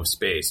vacuum of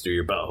space through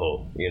your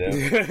butthole,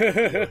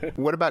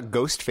 What about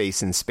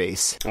Ghostface in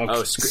Space?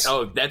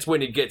 That's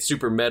when it gets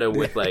super meta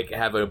with, like,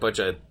 having a bunch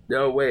of,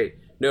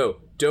 no,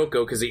 don't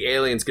go, because the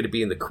alien's going to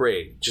be in the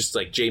crate, just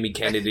like Jamie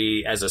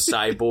Kennedy as a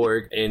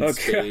cyborg in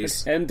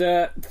space. And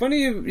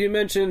funny you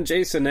mentioned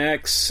Jason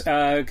X,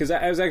 because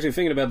I was actually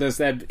thinking about this,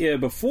 that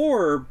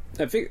before,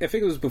 I think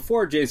it was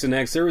before Jason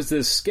X, there was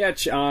this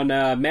sketch on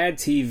Mad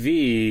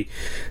TV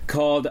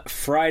called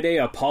Friday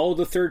Apollo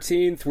the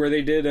 13th, where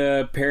they did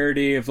a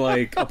parody of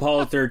like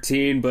Apollo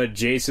 13, but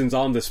Jason's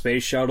on the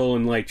space shuttle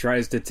and like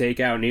tries to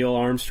take out Neil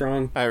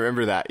Armstrong. I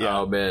remember that, yeah.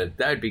 Oh man,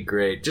 that'd be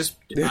great.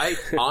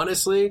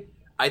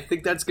 I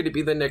think that's going to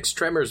be the next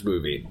Tremors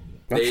movie.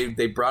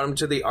 They brought him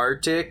to the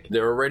Arctic.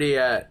 They're already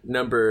at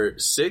number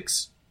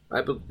 6.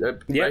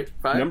 Right?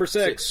 5? Number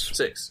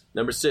 6.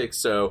 Number 6.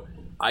 So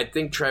I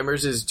think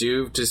Tremors is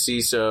due to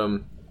see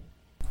some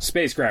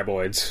space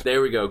graboids.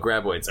 There we go,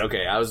 graboids.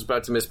 Okay, I was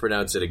about to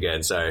mispronounce it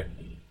again.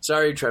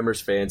 Sorry,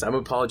 Tremors fans. I'm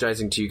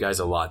apologizing to you guys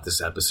a lot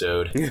this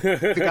episode.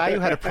 The guy who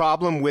had a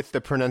problem with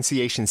the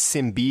pronunciation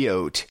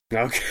symbiote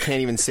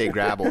can't even say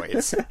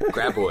graboids.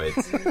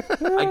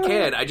 Graboids. I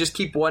can. I just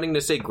keep wanting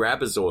to say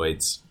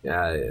grabazoids.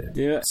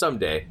 Yeah.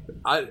 Someday.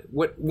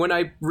 When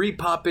I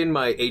re-pop in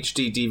my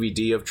HD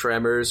DVD of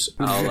Tremors,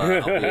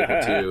 I'll be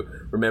able to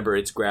remember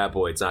it's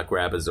graboids, not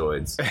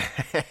grabazoids.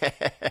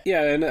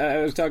 Yeah, and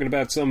I was talking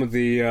about some of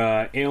the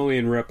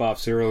Alien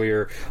ripoffs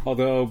earlier.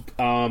 Although,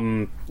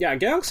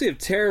 Galaxy of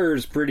Terror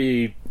is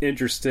pretty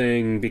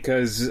interesting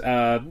because,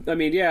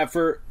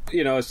 for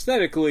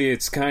aesthetically,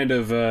 it's kind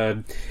of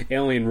a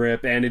Alien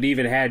rip, and it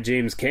even had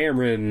James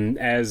Cameron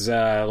as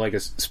like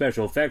a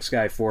special effects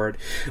guy for it.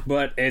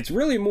 But it's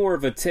really more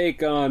of a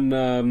take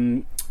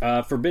on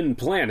Forbidden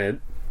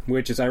Planet,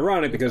 which is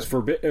ironic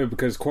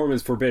because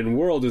Corman's Forbidden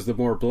World is the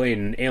more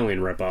blatant Alien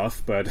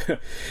ripoff. But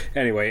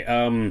anyway,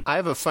 I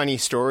have a funny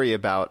story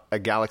about A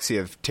Galaxy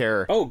of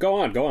Terror. Oh, go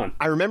on.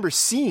 I remember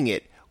seeing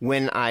it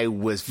when I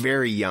was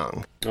very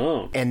young.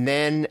 Oh. And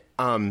then,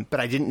 but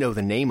I didn't know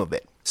the name of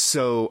it.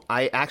 So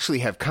I actually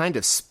have kind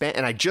of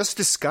and I just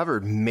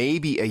discovered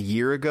maybe a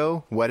year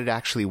ago what it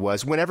actually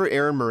was. Whenever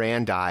Aaron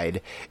Moran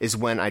died is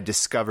when I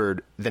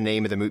discovered the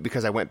name of the movie,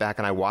 because I went back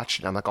and I watched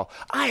it. And I'm like,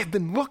 I have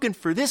been looking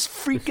for this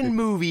freaking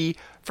movie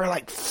for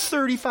like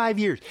 35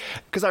 years.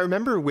 Because I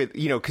remember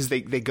because they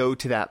go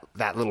to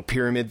that little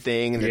pyramid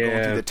thing and they're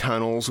going through the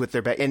tunnels with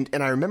their and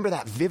I remember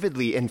that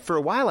vividly. And for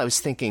a while I was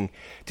thinking,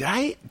 did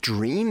I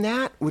dream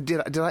that?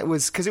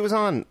 Because it was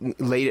on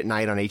late at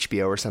night on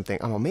HBO or something.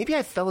 Maybe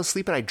I fell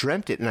asleep and I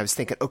dreamt it. And I was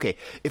thinking, okay,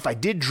 if I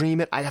did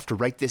dream it, I'd have to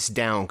write this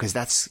down because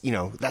that's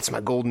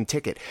my golden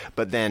ticket.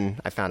 But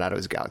then I found out it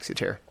was Galaxy of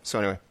Terror. So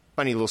anyway.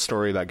 Funny little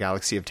story about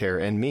Galaxy of Terror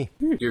and me.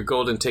 Your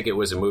golden ticket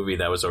was a movie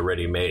that was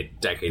already made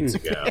decades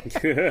ago.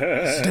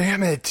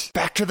 Damn it!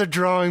 Back to the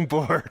drawing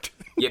board.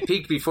 You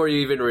peaked before you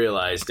even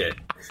realized it.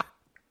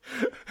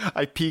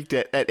 I peaked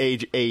at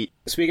age 8.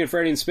 Speaking of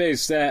Freddy in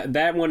Space,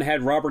 that one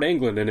had Robert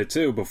Englund in it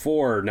too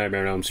so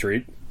Nightmare on Elm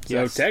Street. So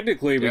Yes.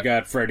 technically we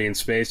got Freddy in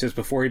Space just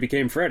before he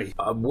became Freddy.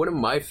 One of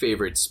my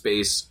favorite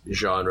space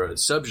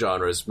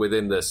subgenres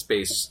within the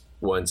space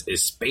ones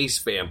is space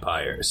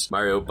vampires.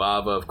 Mario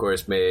Bava, of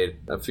course, made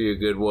a few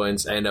good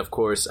ones, and of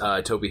course,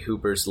 Toby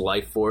Hooper's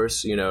Life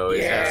Force.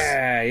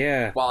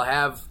 Yeah. While I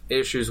have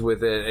issues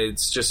with it,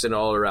 it's just an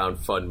all-around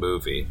fun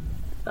movie.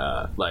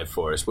 Life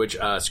Force, which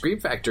Scream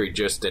Factory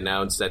just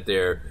announced that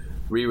they're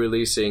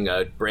re-releasing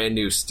a brand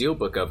new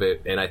steelbook of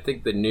it, and I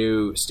think the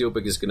new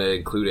steelbook is going to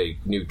include a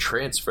new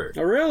transfer.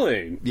 Oh,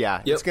 really?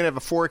 Yeah, Yep. it's going to have a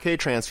 4K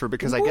transfer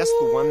because I guess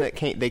the one that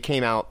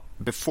came out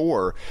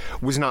before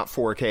was not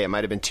 4K. It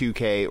might have been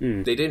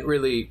 2K.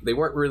 They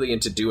weren't really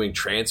into doing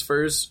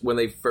transfers when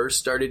they first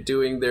started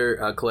doing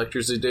their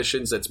collector's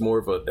editions. That's more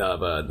of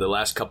the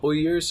last couple of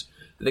years.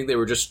 I think they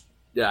were just,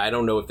 I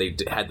don't know if they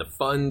had the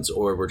funds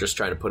or were just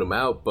trying to put them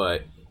out,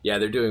 but yeah,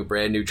 they're doing a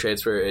brand new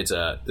transfer. It's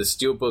the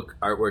steelbook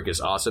artwork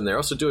is awesome. They're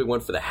also doing one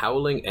for The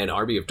Howling and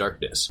Army of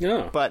Darkness.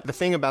 Yeah. But the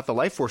thing about the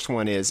Life Force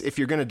one is if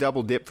you're going to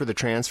double dip for the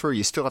transfer,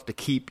 you still have to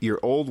keep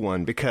your old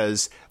one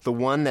because the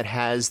one that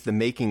has the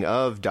making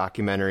of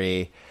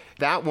documentary,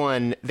 that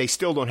one, they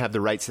still don't have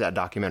the rights to that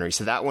documentary.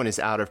 So that one is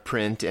out of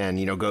print and,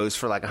 goes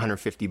for like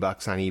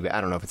 $150 on eBay.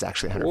 I don't know if it's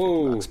actually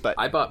 $150, but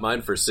I bought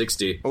mine for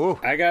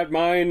 $60. I got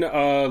mine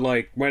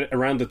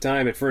around the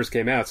time it first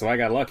came out, so I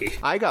got lucky.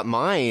 I got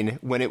mine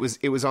when it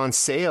was on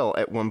sale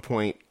at one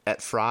point at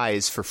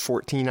Fry's for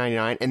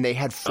 $14.99, and they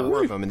had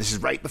 4 of them, and this is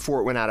right before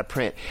it went out of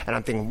print. And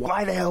I'm thinking,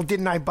 why the hell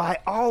didn't I buy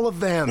all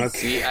of them?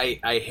 See,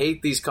 I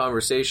hate these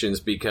conversations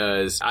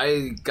because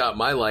I got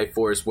my Life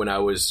Force when I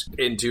was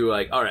into all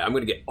right, I'm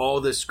going to get all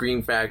the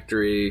Scream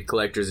Factory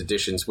collector's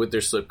editions with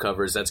their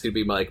slipcovers. That's going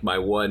to be my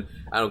one.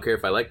 I don't care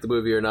if I like the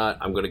movie or not.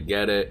 I'm going to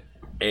get it.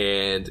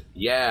 And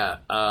yeah,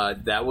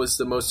 that was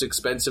the most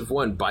expensive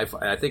one.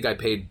 I think I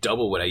paid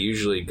double what I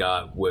usually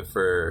got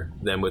for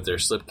them with their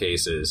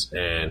slipcases.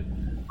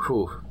 And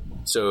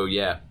so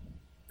yeah,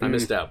 I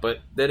missed out. But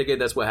then again,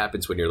 that's what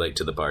happens when you're late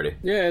to the party.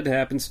 Yeah, it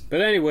happens. But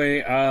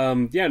anyway,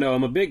 I'm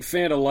a big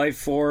fan of Life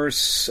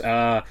Force.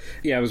 It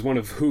was one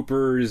of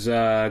Hooper's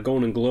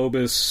Golden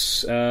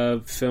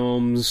Globus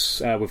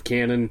films with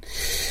Cannon.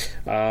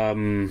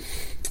 Let's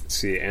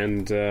see,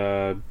 and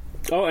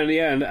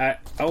I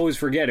always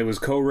forget it was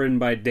co-written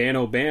by Dan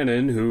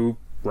O'Bannon, who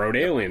wrote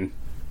Alien.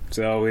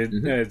 So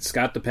it's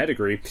got the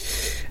pedigree,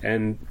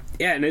 and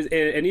yeah,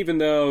 and even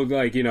though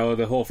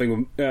the whole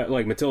thing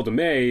Matilda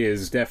May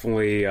is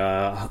definitely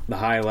the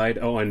highlight.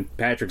 Oh, and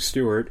Patrick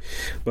Stewart,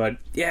 but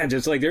yeah,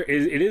 just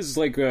it is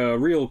like a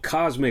real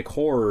cosmic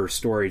horror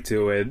story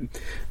to it,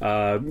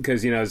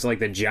 because it's like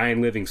the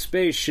giant living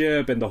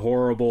spaceship and the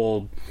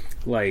horrible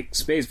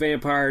space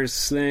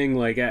vampires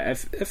thing. I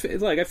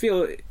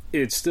feel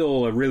it's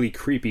still a really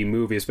creepy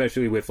movie,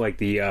 especially with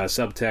the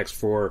subtext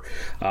for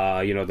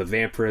the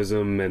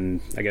vampirism and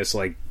I guess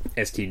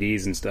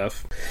STDs and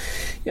stuff.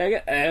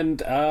 Yeah,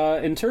 and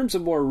in terms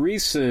of more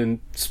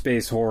recent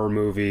space horror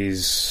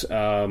movies,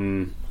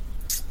 let's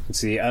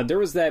see, there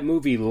was that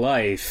movie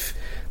Life,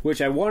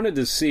 which I wanted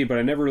to see, but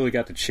I never really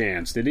got the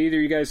chance. Did either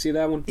of you guys see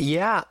that one?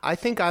 Yeah, I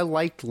think I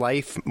liked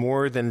Life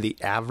more than the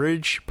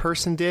average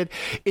person did.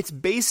 It's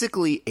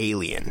basically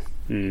Alien.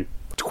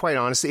 Quite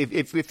honestly,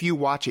 if you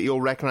watch it,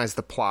 you'll recognize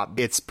the plot.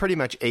 It's pretty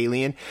much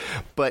Alien,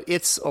 but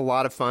it's a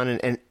lot of fun.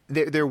 And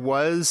there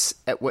was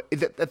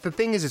the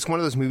thing is, it's one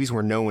of those movies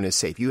where no one is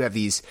safe. You have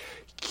these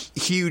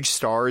huge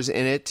stars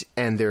in it,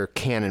 and they're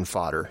cannon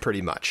fodder,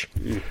 pretty much.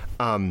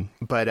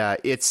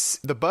 But it's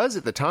the buzz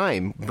at the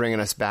time,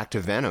 bringing us back to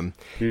Venom,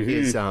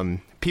 is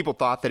people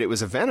thought that it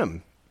was a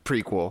Venom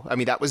prequel. I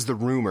mean, that was the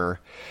rumor,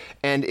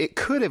 and it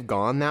could have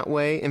gone that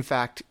way. In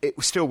fact, it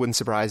still wouldn't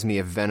surprise me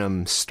if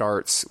Venom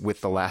starts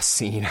with the last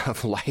scene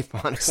of Life,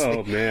 honestly.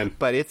 Oh, man.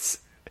 But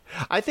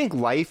I think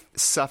Life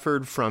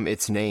suffered from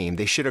its name.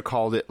 They should have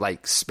called it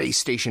Space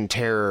Station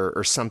Terror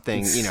or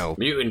something,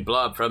 Mutant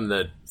blob from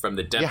the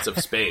depths of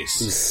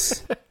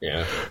space.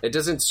 Yeah. It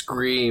doesn't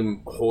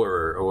scream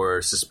horror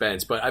or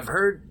suspense, but I've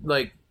heard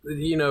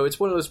it's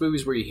one of those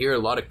movies where you hear a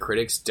lot of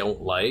critics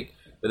don't like.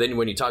 But then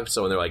when you talk to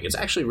someone, they're like, it's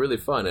actually really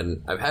fun.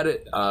 And I've had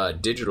it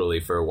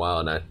digitally for a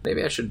while, and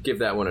maybe I should give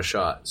that one a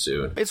shot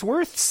soon. It's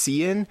worth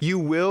seeing. You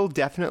will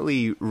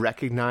definitely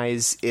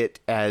recognize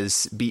it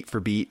as beat for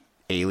beat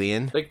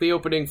Alien. Like the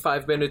opening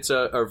 5 minutes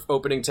or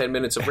opening 10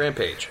 minutes of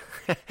Rampage.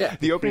 Yeah.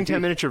 The opening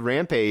 10 minutes of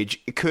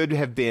Rampage could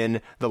have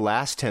been the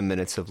last 10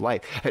 minutes of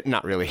Life.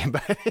 Not really,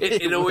 but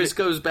it always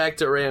goes back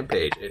to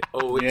Rampage. It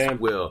always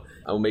will.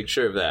 I'll make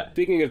sure of that.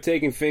 Speaking of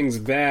taking things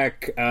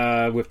back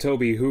with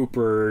Toby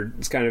Hooper,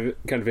 it's kind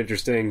of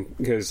interesting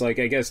because, I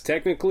guess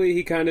technically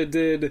he kind of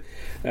did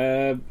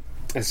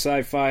a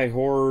sci-fi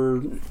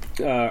horror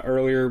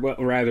earlier. Well,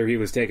 rather, he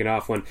was taken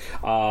off one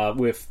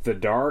with The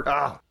Dark.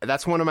 Oh,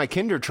 that's one of my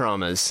kinder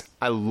traumas.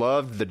 I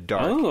loved The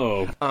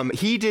Dark. Oh.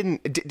 He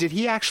didn't... Did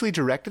he actually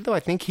direct it, though? I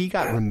think he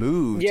got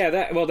removed. Yeah,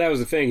 that was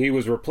the thing. He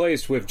was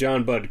replaced with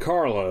John Bud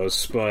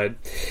Carlos, but,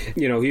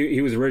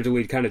 he was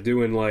originally kind of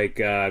doing, like,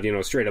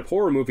 a straight-up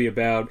horror movie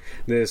about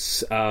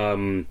this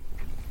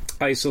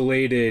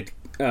isolated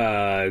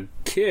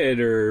kid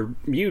or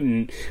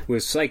mutant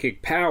with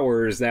psychic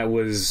powers that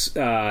was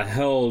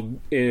held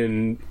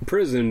in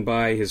prison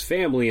by his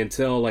family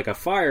until like a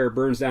fire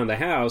burns down the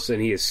house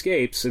and he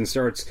escapes and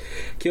starts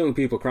killing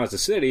people across the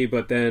city.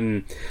 But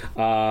then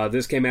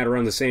this came out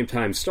around the same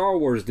time Star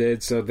Wars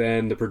did, so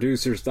then the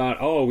producers thought,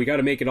 oh, we got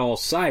to make it all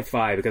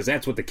sci-fi because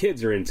that's what the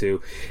kids are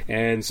into,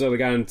 and so they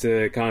got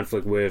into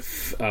conflict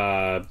with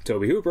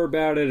Toby Hooper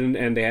about it,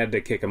 and they had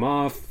to kick him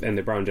off, and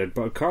they brought in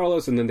John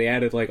Carlos, and then they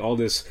added like all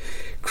this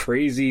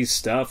crazy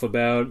stuff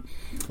about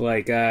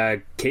like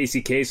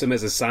Casey Kasem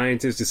as a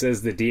scientist who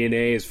says the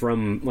DNA is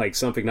from like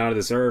something not of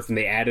this earth, and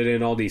they added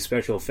in all these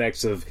special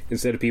effects of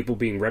instead of people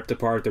being ripped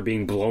apart, they're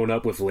being blown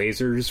up with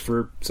lasers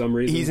for some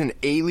reason. He's an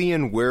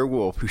alien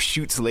werewolf who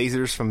shoots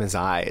lasers from his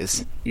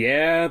eyes.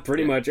 Yeah,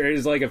 pretty much.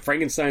 He's like a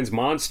Frankenstein's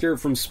monster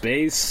from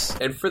space.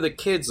 And for the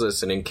kids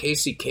listening,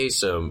 Casey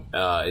Kasem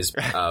is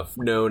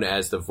known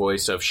as the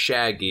voice of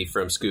Shaggy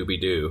from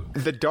Scooby-Doo.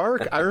 The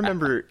Dark, I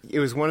remember it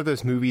was one of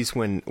those movies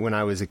when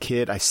I was a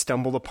kid, I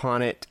stumbled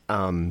upon it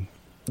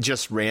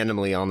just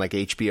randomly on like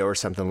HBO or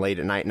something late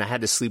at night, and I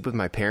had to sleep with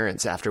my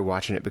parents after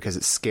watching it because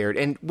it scared.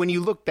 And when you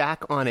look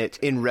back on it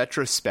in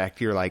retrospect,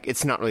 you're like,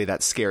 it's not really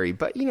that scary.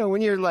 But,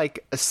 when you're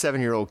like a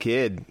 7-year-old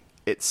kid,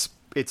 it's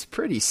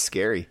pretty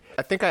scary.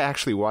 I think I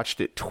actually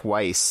watched it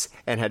twice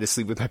and had to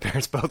sleep with my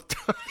parents both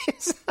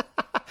times.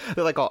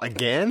 They're like, oh,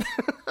 again?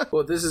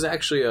 Well, this is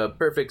actually a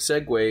perfect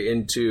segue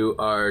into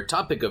our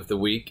topic of the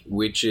week,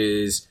 which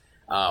is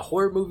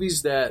horror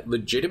movies that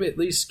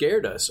legitimately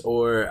scared us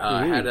or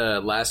had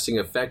a lasting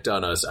effect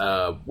on us.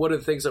 One of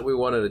the things that we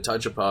wanted to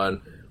touch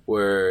upon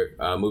were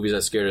movies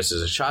that scared us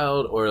as a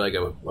child, or like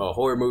a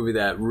horror movie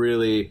that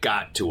really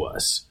got to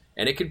us.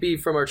 And it could be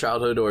from our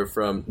childhood or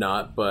from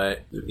not,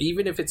 but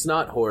even if it's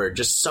not horror,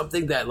 just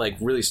something that like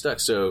really stuck.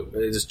 So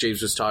as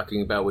James was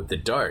talking about with The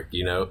Dark,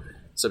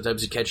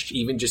 sometimes you catch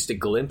even just a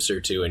glimpse or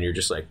two and you're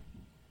just like,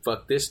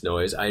 fuck this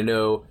noise. I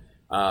know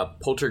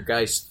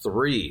Poltergeist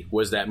 3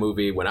 was that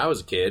movie when I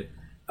was a kid.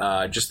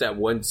 Just that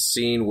one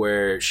scene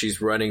where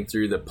she's running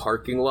through the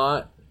parking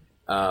lot.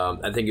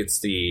 I think it's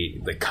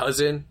the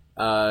cousin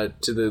to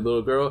the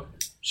little girl.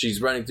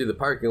 She's running through the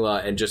parking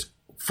lot and just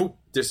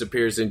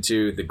disappears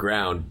into the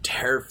ground.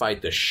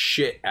 Terrified the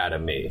shit out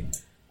of me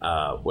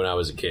when I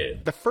was a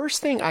kid. The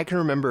first thing I can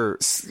remember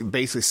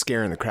basically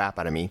scaring the crap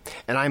out of me,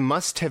 and I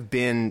must have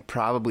been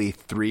probably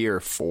 3 or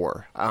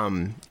 4.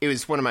 It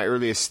was one of my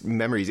earliest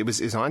memories. It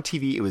was on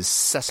TV. It was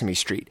Sesame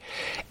Street.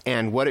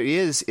 And what it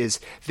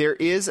is there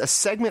is a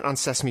segment on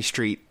Sesame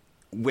Street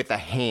with a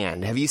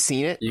hand. Have you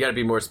seen it? You got to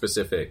be more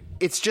specific.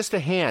 It's just a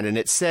hand, and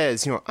it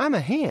says, I'm a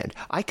hand.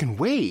 I can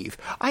wave.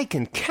 I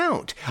can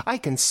count. I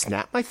can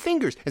snap my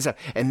fingers and stuff.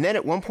 And then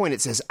at one point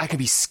it says, I can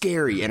be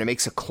scary, and it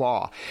makes a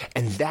claw.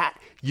 And that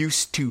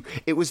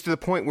it was to the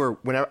point where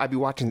whenever I'd be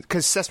watching,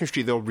 because Sesame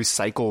Street, they'll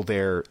recycle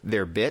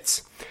their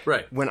bits.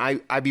 Right. When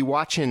I'd be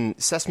watching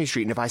Sesame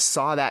Street, and if I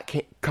saw that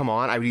come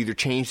on, I would either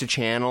change the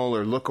channel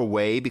or look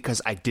away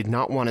because I did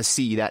not want to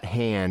see that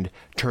hand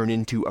turn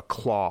into a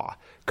claw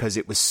because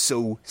it was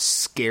so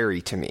scary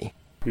to me.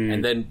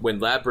 And then when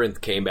Labyrinth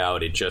came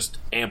out, it just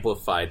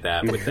amplified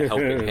that with the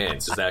helping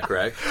hands. Is that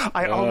correct?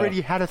 I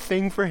already had a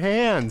thing for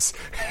hands.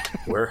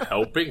 We're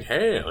helping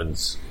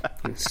hands.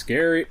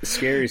 Scary,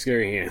 scary,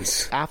 scary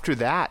hands. After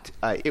that,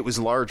 it was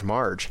Large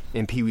Marge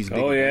in Pee-wee's Big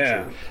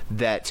Adventure.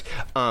 That,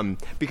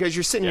 because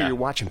you're sitting here, you're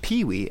watching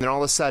Pee-wee, and all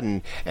of a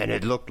sudden, and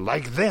it looked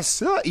like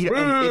this. And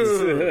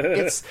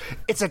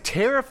it's a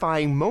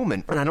terrifying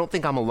moment, and I don't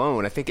think I'm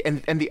alone. I think,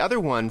 and the other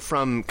one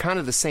from kind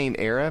of the same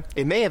era,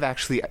 it may have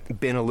actually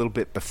been a little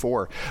bit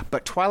before,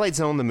 but Twilight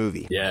Zone the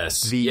movie.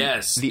 Yes.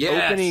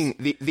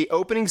 The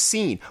opening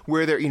scene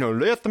where they're,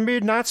 let the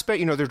midnight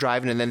space, they're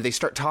driving and then they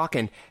start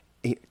talking.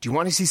 Do you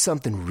want to see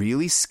something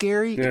really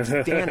scary? It's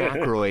Dan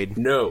Aykroyd.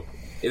 No.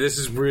 This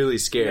is really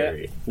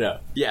scary. Yeah. No.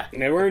 Yeah.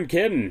 They weren't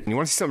kidding. You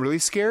want to see something really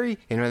scary?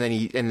 And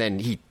then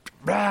he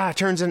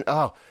turns in.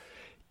 Oh,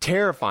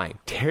 terrifying.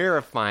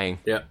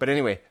 Yeah. But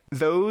anyway,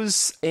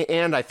 those,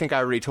 and I think I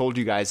already told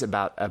you guys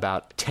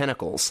about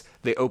Tentacles,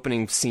 the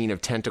opening scene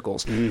of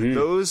Tentacles. Mm-hmm.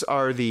 Those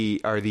are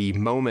the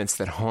moments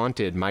that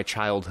haunted my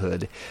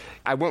childhood.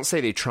 I won't say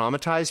they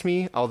traumatized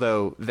me,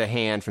 although the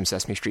hand from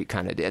Sesame Street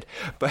kind of did.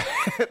 But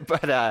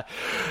I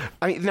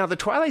mean, now the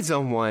Twilight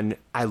Zone one,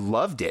 I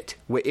loved it.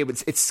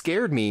 It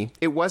scared me.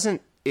 It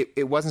wasn't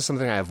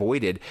something I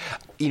avoided.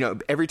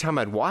 Every time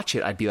I'd watch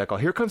it, I'd be like, oh,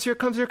 here comes,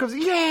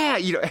 yeah!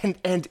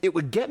 And it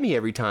would get me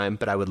every time,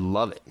 but I would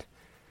love it.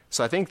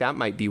 So I think that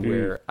might be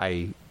where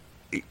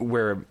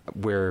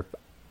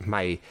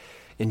my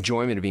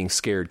enjoyment of being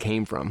scared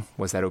came from,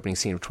 was that opening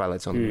scene of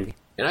Twilight Zone movie.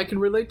 And I can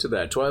relate to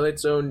that. Twilight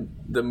Zone,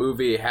 the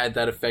movie, had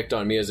that effect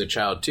on me as a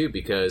child, too,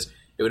 because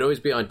it would always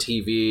be on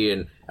TV,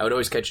 and I would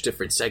always catch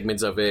different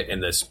segments of it.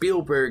 And the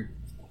Spielberg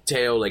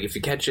tale, like, if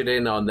you catch it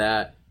in on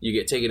that, you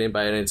get taken in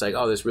by it, and it's like,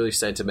 oh, this really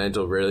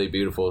sentimental, really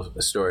beautiful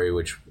story,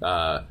 which,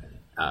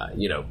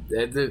 you know,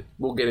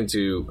 we'll get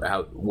into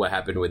what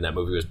happened when that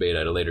movie was made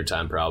at a later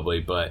time, probably.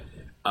 But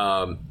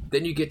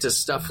then you get to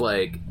stuff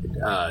like,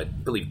 I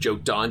believe, Joe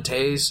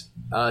Dante's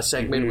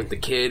segment with the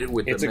kid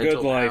with the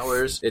mental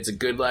powers. It's a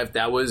Good Life.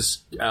 That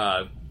was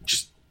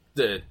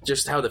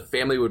just how the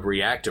family would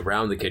react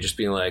around the kid, just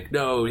being like,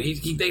 no,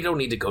 they don't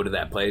need to go to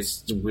that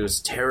place. It was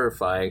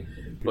terrifying.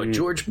 But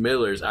George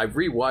Miller's, I've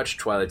rewatched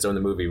Twilight Zone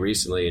the movie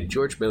recently, and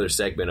George Miller's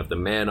segment of the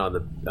man on the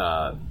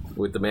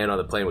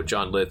plane with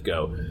John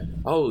Lithgow,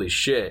 holy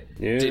shit.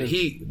 Yeah.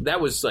 That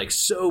was like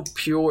so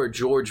pure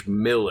George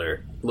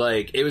Miller.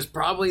 Like, it was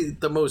probably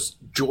the most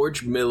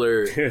George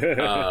Miller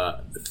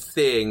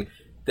thing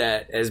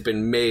that has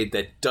been made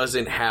that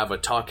doesn't have a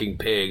talking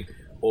pig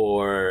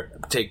or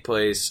take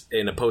place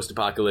in a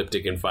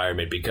post-apocalyptic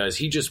environment, because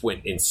he just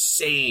went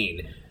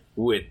insane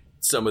with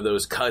some of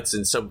those cuts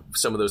and some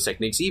of those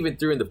techniques. He even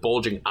threw in the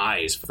bulging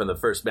eyes from the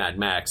first Mad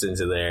Max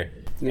into there,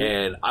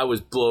 and I was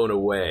blown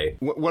away.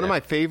 One of my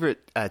favorite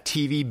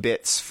TV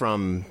bits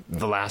from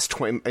the last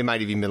 20, it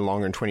might have even been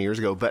longer than 20 years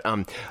ago, but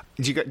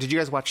did you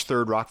guys watch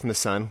Third Rock from the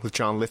Sun with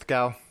John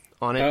Lithgow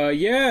on it?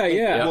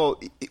 Yeah.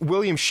 Well,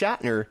 William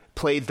Shatner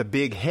played the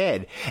big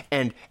head,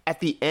 and at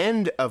the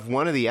end of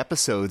one of the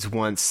episodes,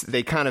 once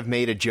they kind of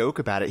made a joke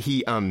about it.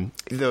 He,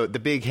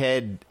 the big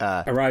head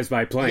arrives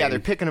by plane. Yeah, they're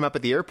picking him up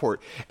at the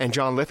airport, and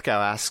John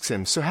Lithgow asks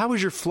him, "So how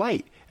was your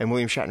flight?" And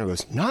William Shatner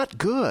goes, "Not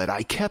good.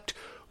 I kept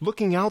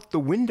looking out the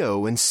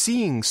window and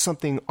seeing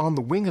something on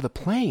the wing of the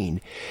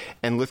plane."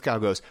 And Lithgow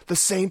goes, "The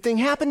same thing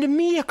happened to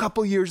me a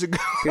couple years ago."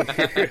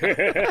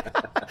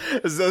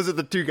 Those are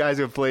the two guys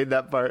who have played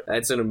that part.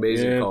 That's an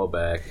amazing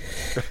callback.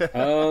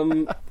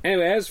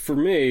 Anyway, as for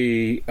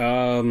me,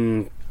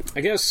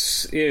 I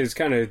guess it's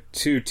kind of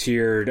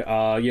two-tiered,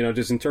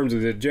 just in terms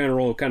of the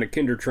general kind of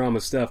kinder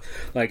trauma stuff.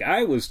 Like,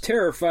 I was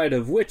terrified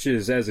of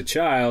witches as a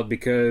child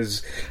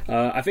because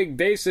I think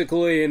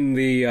basically in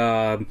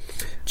the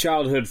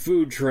childhood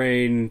food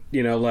train,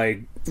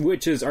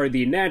 witches are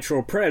the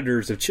natural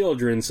predators of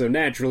children, so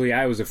naturally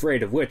I was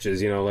afraid of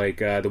witches.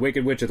 The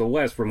Wicked Witch of the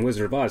West from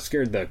Wizard of Oz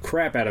scared the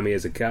crap out of me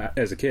as a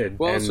kid.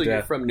 Well, also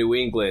you're from New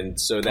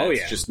England, so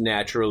that's just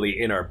naturally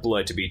in our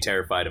blood to be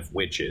terrified of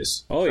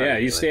witches. Oh yeah,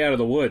 you stay out of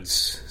the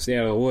woods.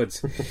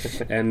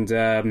 And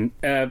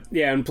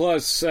and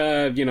plus,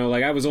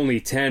 I was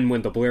only 10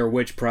 when the Blair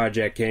Witch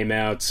Project came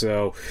out,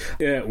 so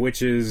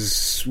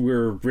witches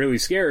were really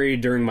scary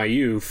during my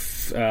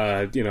youth,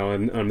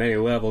 on many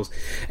levels.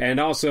 And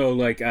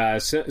also,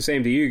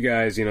 same to you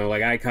guys,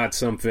 I caught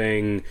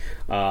something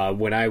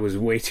when I was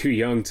way too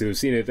young to have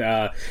seen it.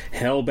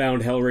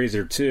 Hellbound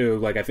Hellraiser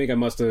 2, I think I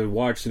must have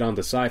watched it on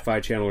the Sci-Fi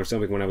Channel or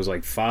something when I was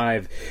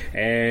 5,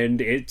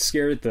 and it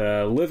scared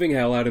the living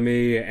hell out of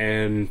me,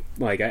 and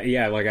I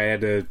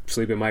had to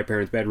sleep in my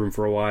parents' bedroom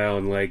for a while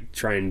and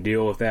try and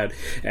deal with that.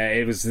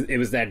 It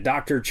was that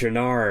Dr.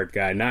 Channard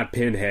guy, not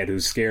Pinhead, who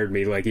scared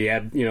me. He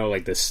had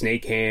the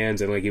snake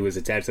hands, and he was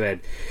attached to that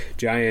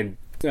giant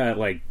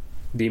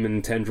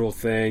demon tendril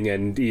thing,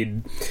 and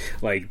he'd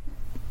I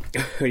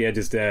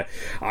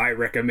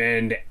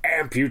recommend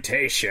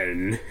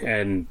amputation,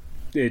 and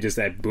just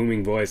that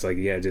booming voice,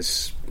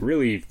 just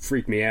really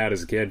freaked me out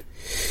as a kid.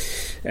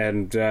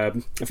 And I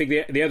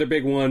think the other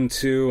big one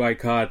too, I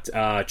caught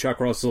Chuck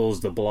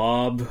Russell's The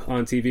Blob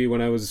on TV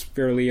when I was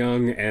fairly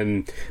young,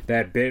 and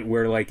that bit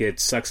where it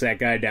sucks that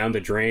guy down the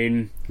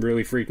drain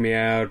really freaked me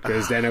out,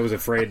 because then I was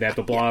afraid that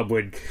the blob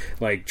would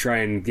try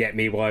and get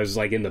me while I was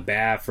in the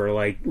bath or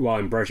while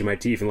I'm brushing my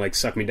teeth and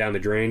suck me down the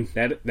drain.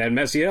 That'd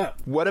mess you up.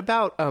 What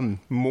about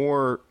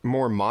more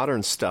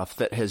modern stuff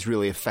that has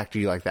really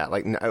affected you like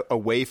that,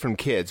 away from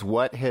kids?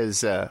 What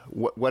has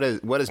what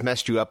has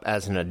messed you up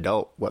as an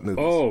adult? What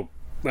movies? Oh,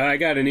 I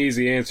got an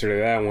easy answer to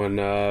that one.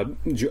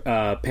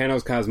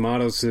 Panos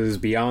Cosmatos'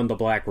 Beyond the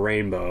Black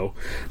Rainbow.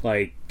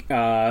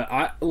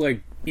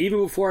 Even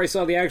before I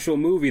saw the actual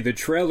movie, the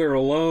trailer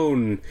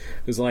alone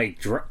was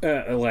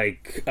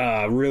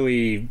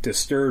really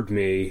disturbed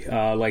me.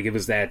 It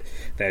was that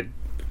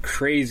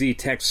crazy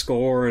tech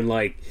score and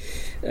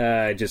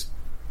just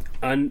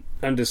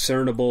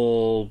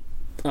undiscernible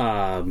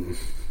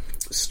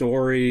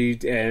story,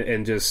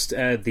 and just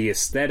the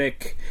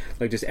aesthetic,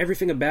 just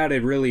everything about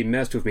it really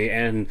messed with me.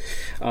 And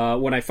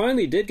when I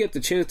finally did get the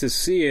chance to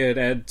see it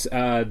at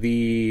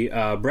the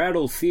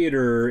Brattle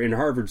Theater in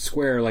Harvard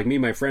Square, me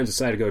and my friends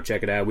decided to go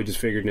check it out. We just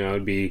figured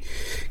it'd be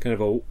kind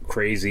of a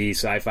crazy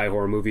sci-fi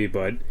horror movie.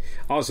 But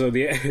also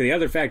the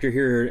other factor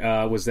here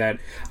was that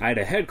I had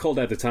a head cold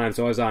at the time,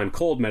 so I was on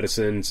cold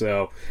medicine,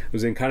 so I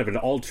was in kind of an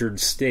altered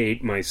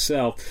state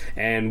myself,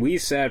 and we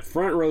sat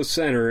front row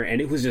center,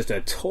 and it was just a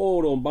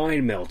total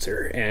mind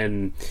melter,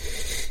 and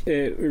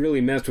it really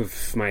messed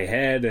with my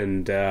head.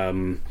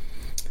 And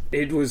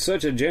it was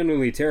such a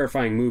genuinely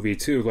terrifying movie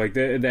too. Like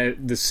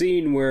the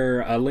scene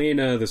where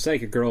Elena, the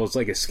psychic girl, is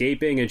like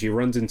escaping and she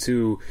runs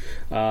into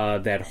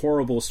that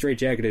horrible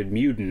straitjacketed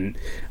mutant.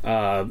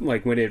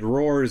 Like when it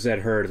roars at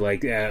her,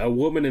 like a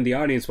woman in the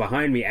audience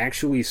behind me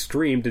actually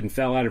screamed and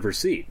fell out of her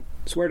seat.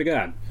 Swear to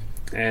God.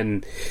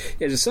 And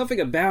there's something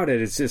about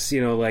it. It's just,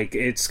 like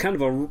it's kind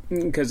of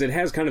because it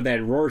has kind of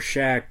that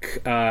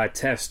Rorschach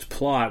test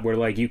plot where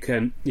like you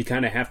kind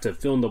of have to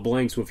fill in the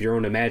blanks with your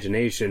own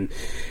imagination,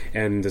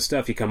 and the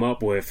stuff you come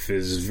up with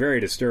is very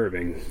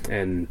disturbing.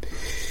 And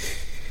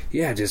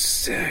yeah,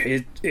 just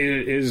it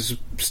is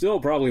still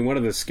probably one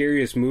of the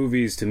scariest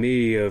movies to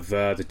me of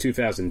the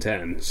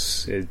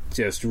 2010s. It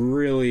just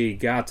really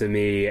got to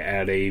me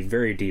at a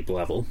very deep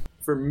level.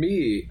 For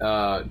me,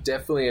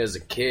 definitely as a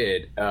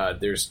kid,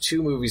 there's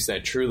two movies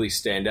that truly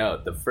stand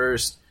out. The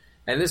first,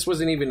 and this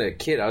wasn't even a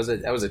kid, I was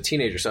a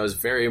teenager, so I was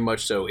very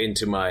much so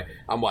into my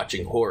I'm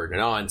watching horror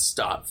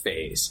non-stop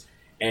phase.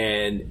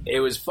 And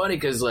it was funny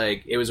because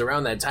like it was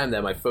around that time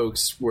that my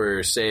folks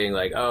were saying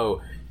like,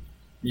 oh,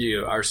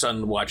 our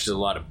son watches a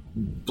lot of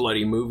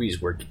bloody movies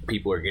where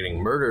people are getting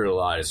murdered a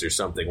lot. Is there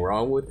something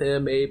wrong with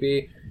him?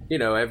 Maybe,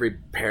 every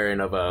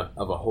parent of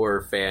a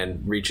horror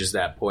fan reaches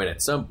that point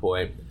at some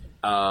point.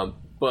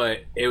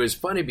 But it was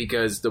funny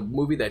because the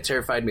movie that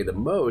terrified me the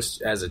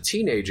most, as a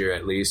teenager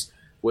at least,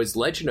 was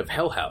Legend of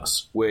Hell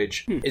House,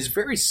 which is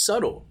very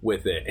subtle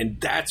with it.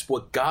 And that's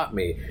what got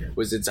me,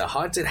 was it's a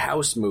haunted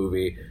house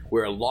movie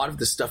where a lot of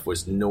the stuff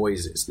was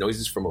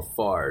noises from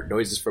afar,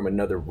 noises from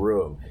another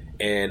room.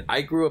 And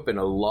I grew up in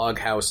a log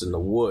house in the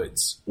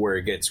woods where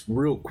it gets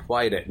real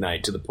quiet at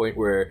night to the point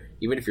where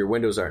even if your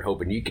windows aren't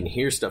open, you can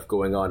hear stuff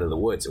going on in the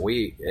woods. And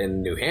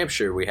in New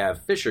Hampshire, we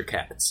have Fisher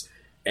cats.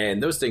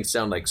 And those things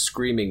sound like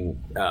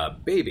screaming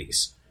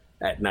babies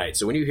at night.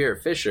 So when you hear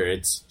a Fisher,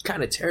 it's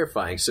kind of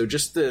terrifying. So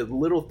just the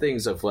little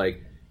things of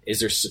like,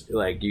 is there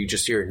like you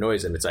just hear a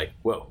noise and it's like,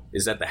 whoa,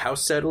 is that the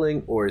house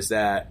settling or is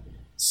that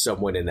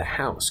someone in the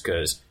house?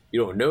 Because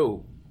you don't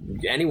know.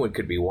 Anyone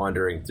could be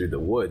wandering through the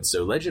woods.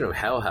 So Legend of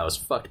Hell House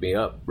fucked me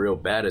up real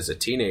bad as a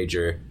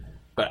teenager.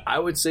 But I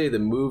would say the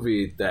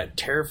movie that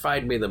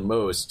terrified me the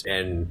most,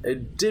 and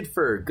it did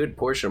for a good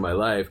portion of my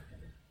life,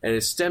 and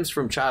it stems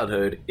from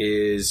childhood,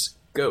 is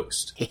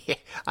Ghost.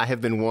 I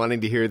have been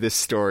wanting to hear this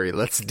story.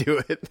 Let's do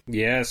it.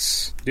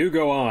 Yes, do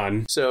go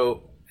on.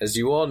 So, as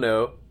you all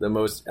know, the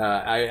most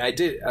I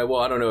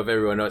don't know if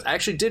everyone knows. I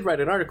actually did write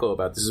an article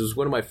about this. It was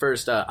one of my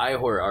first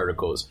iHorror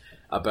articles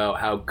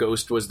about how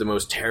Ghost was the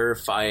most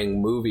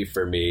terrifying movie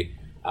for me.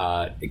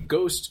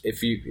 Ghost,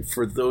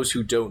 for those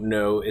who don't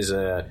know, is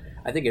I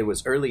think it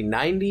was early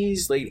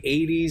 90s, late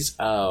 80s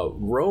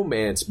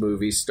romance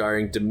movie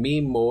starring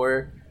Demi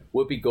Moore,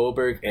 Whoopi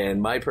Goldberg,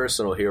 and my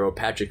personal hero,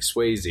 Patrick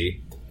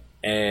Swayze.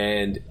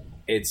 And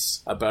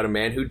it's about a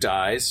man who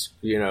dies,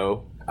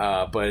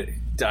 but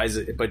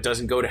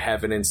doesn't go to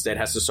heaven, instead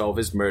has to solve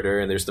his murder.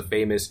 And there's the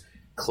famous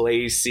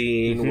clay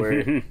scene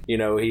where,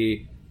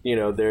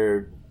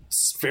 they're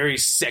very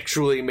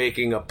sexually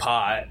making a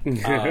pot.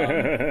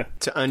 To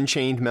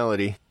Unchained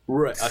Melody.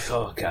 Right.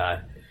 Oh,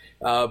 God.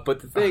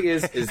 But the thing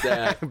is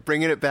that...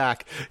 Bringing it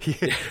back.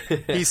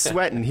 He's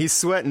sweating.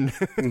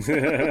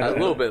 A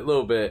little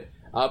bit.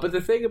 But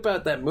the thing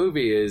about that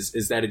movie is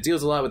that it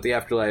deals a lot with the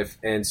afterlife,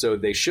 and so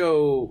they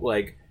show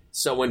like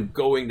someone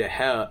going to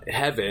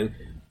heaven,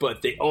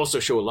 but they also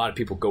show a lot of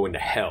people going to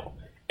hell.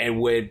 And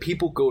when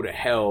people go to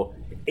hell,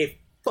 it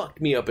fucked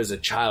me up as a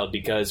child,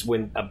 because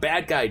when a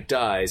bad guy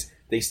dies,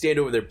 they stand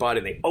over their body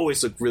and they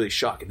always look really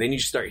shocked. And then you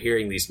start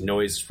hearing these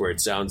noises where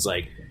it sounds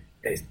like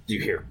you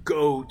hear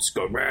goats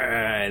go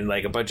and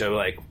like a bunch of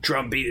like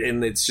drum beat,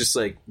 and it's just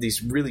like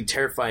these really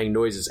terrifying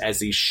noises as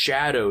these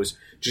shadows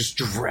just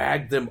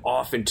drag them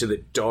off into the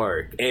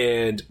dark.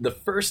 And the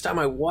first time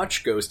I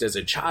watched Ghost as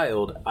a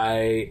child,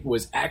 I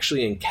was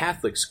actually in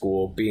Catholic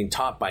school being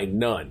taught by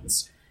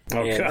nuns.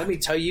 Okay. And let me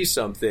tell you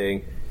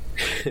something.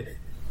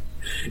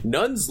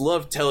 Nuns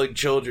love telling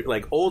children,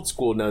 like old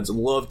school nuns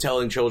love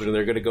telling children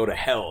they're going to go to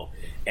hell.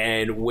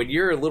 And when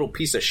you're a little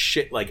piece of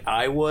shit like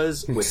I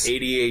was with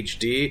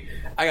ADHD,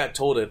 I got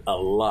told it a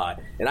lot.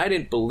 And I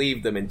didn't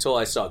believe them until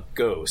I saw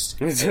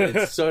Ghost.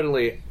 And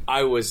suddenly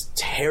I was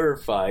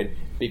terrified,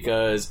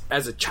 because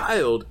as a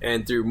child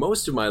and through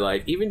most of my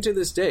life, even to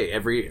this day,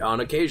 on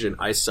occasion,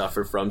 I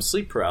suffer from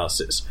sleep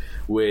paralysis,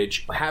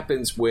 which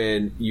happens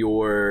when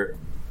your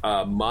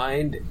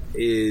mind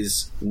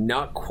is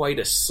not quite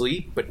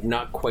asleep but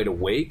not quite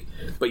awake,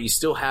 but you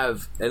still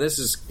have, and this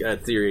is a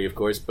theory of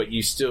course, but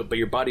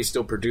your body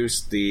still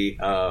produces the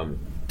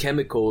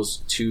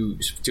chemicals to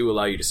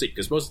allow you to sleep,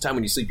 because most of the time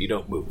when you sleep you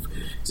don't move,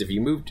 because if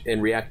you moved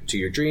and reacted to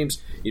your dreams,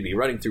 you'd be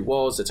running through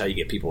walls. That's how you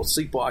get people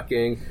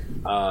sleepwalking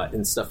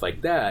and stuff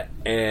like that.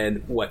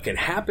 And what can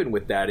happen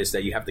with that is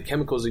that you have the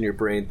chemicals in your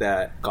brain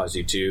that cause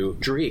you to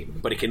dream,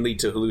 but it can lead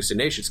to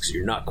hallucinations because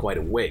you're not quite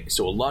awake.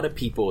 So a lot of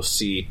people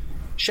see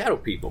shadow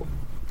people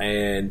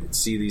and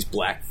see these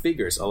black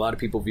figures. A lot of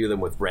people view them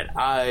with red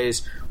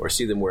eyes or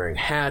see them wearing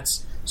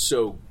hats.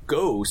 So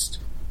Ghost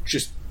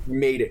just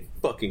made it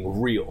fucking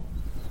real.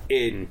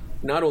 It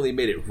not only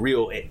made it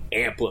real, it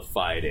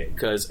amplified it,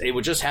 because it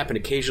would just happen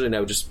occasionally and I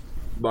would just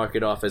mark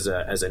it off as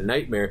a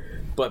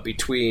nightmare. But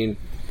between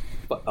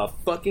a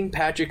fucking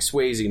Patrick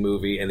Swayze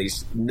movie and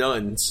these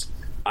nuns,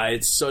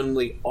 it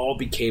suddenly all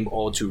became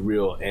all too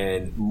real.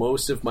 And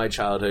most of my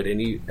childhood,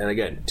 and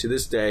again, to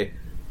this day,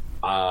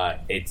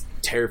 it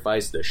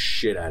terrifies the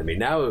shit out of me.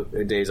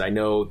 Nowadays, I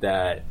know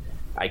that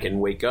I can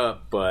wake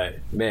up, but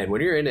man,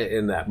 when you're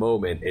in that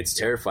moment, it's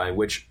terrifying,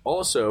 which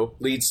also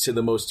leads to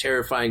the most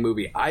terrifying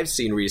movie I've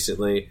seen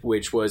recently,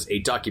 which was a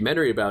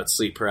documentary about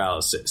sleep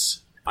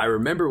paralysis. I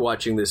remember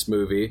watching this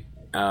movie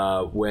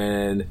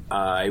when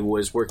I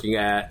was working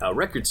at a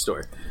record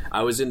store.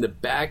 I was in the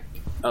back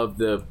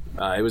of it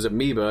was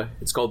Amoeba.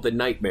 It's called The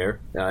Nightmare.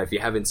 If you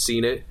haven't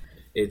seen it,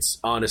 it's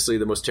honestly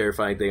the most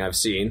terrifying thing I've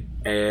seen.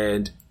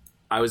 And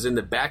I was in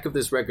the back of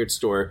this record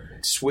store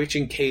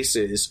switching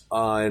cases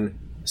on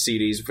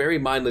CDs. Very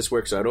mindless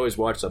work, so I'd always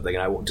watch something.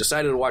 And I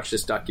decided to watch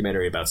this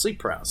documentary about sleep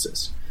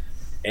paralysis.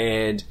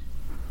 And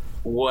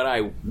what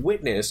I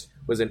witnessed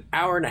was an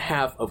hour and a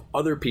half of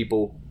other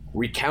people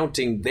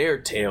recounting their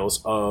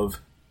tales of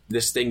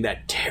this thing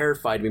that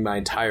terrified me my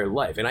entire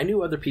life. And I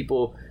knew other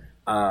people,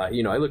 I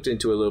looked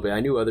into it a little bit. I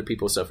knew other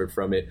people suffered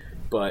from it,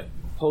 but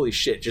holy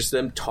shit, just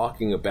them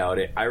talking about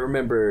it. I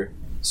remember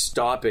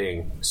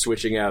stopping,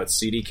 switching out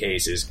CD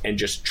cases, and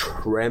just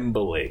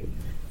trembling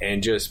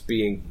and just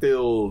being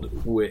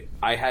filled with.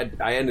 I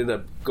ended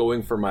up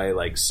going for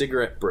my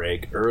cigarette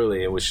break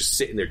early and was just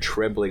sitting there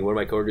trembling. One of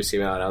my coworkers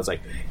came out and I was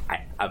like,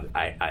 I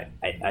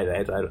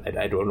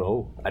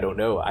don't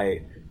know.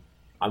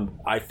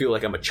 I feel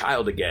like I'm a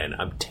child again.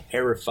 I'm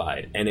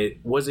terrified. And it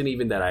wasn't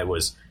even that I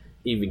was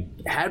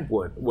even had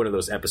one of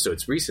those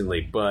episodes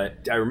recently,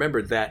 but I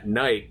remember that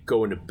night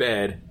going to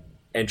bed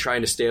and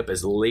trying to stay up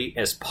as late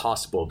as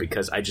possible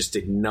because I just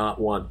did not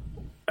want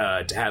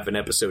to have an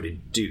episode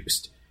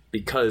induced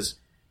because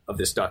of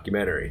this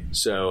documentary.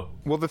 So,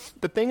 well, the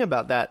thing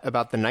about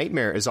the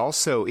Nightmare is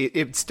also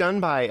it's done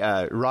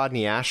by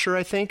Rodney Asher,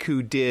 I think,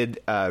 who did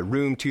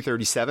Room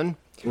 237.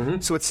 Mm-hmm.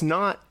 So it's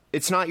not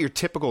your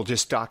typical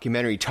just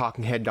documentary,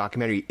 talking head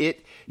documentary.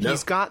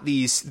 He's got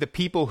the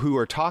people who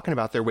are talking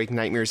about their waking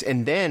nightmares,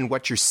 and then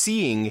what you're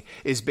seeing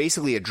is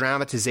basically a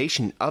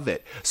dramatization of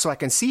it. So I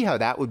can see how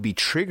that would be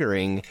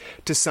triggering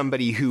to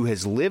somebody who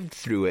has lived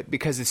through it,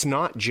 because it's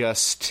not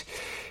just,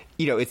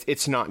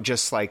 it's not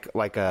just like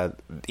a,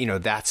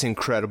 that's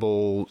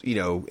incredible,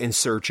 in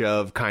search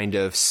of kind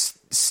of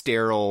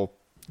sterile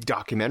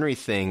documentary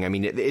thing. I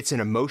mean, it's an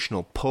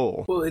emotional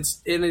pull. Well,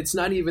 it's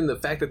not even the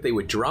fact that they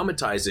would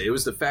dramatize it. It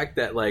was the fact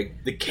that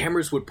the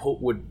cameras would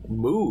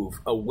move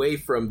away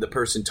from the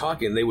person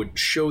talking. They would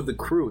show the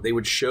crew. They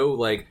would show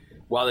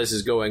while this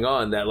is going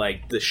on that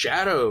the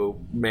shadow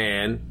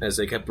man, as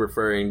they kept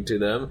referring to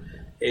them,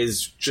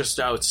 is just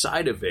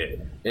outside of it.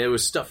 And it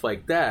was stuff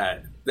like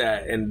that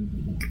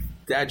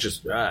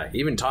just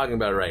even talking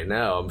about it right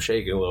now, I'm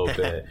shaking a little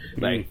bit.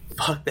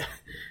 Fuck that.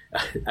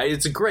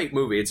 It's a great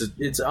movie.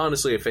 It's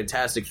honestly a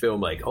fantastic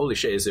film. Holy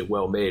shit, is it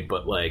well made?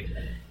 But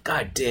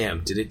god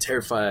damn, did it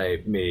terrify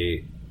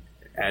me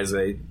as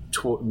a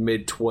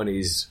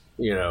mid-20s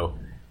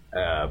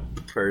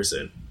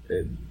person.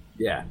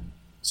 Yeah,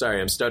 sorry,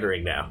 I'm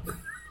stuttering now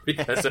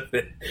because of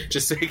it.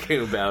 Just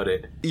thinking about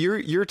it.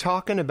 You're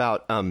talking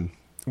about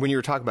when you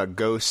were talking about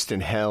ghosts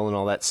and hell and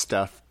all that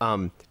stuff,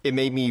 it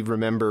made me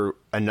remember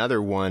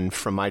another one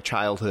from my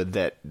childhood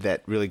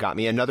that really got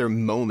me. Another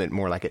moment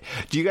more like it.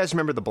 Do you guys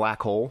remember The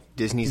Black Hole?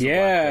 Disney's The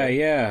Black Hole?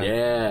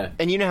 Yeah.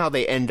 And you know how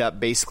they end up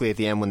basically at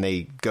the end when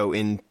they go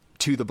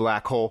into the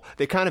black hole,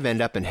 they kind of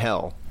end up in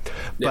hell.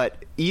 Yeah.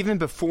 But even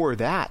before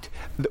that,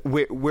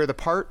 where the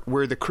part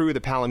where the crew of the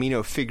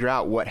Palomino figure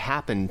out what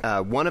happened,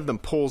 one of them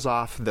pulls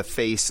off the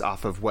face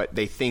off of what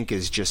they think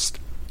is just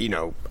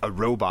a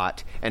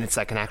robot, and it's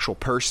like an actual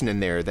person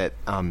in there that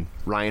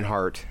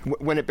Reinhardt,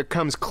 when it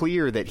becomes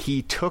clear that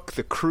he took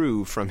the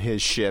crew from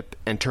his ship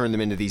and turned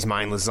them into these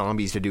mindless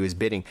zombies to do his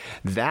bidding,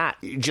 that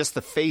just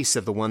the face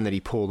of the one that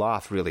he pulled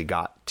off really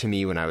got to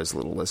me when I was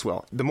little as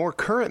well. The more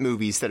current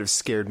movies that have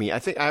scared me, I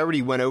think I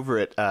already went over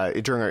it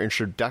during our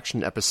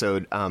introduction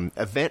episode.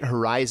 Event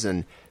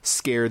Horizon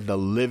scared the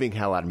living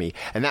hell out of me,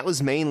 and that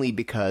was mainly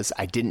because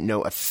I didn't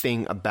know a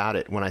thing about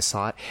it when I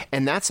saw it,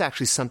 and that's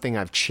actually something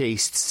I've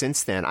chased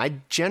since then. I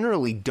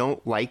generally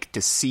don't like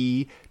to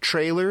see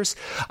trailers.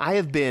 I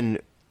have been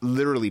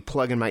literally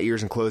plugging my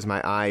ears and closing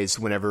my eyes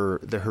whenever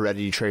the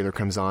Heredity trailer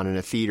comes on in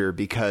a theater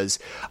because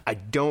I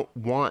don't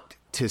want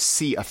to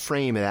see a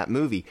frame of that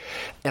movie,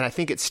 and I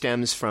think it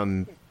stems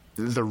from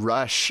the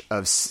rush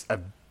of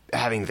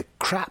having the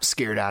crap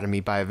scared out of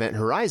me by Event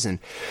Horizon.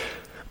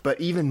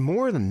 But even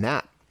more than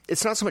that,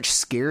 it's not so much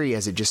scary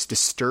as it just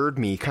disturbed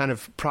me, kind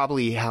of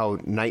probably how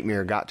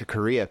Nightmare got to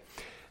Korea.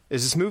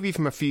 There's this movie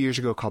from a few years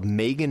ago called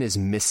Megan is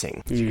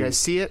Missing. Did you guys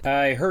see it?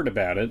 I heard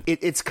about it.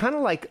 It's kind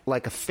of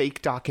like a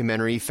fake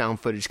documentary,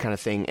 found footage kind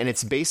of thing, and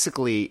it's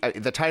basically,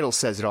 the title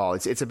says it all.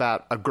 It's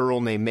about a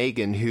girl named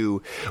Megan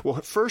who, well,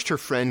 first her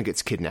friend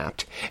gets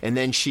kidnapped, and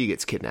then she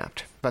gets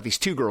kidnapped. About these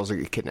two girls that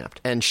get kidnapped.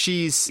 And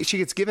she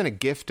gets given a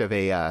gift of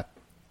a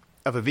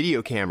of a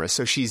video camera.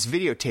 So she's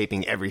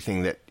videotaping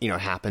everything that,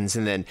 happens.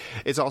 And then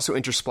it's also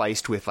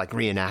interspliced with like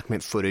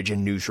reenactment footage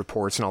and news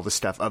reports and all the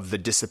stuff of the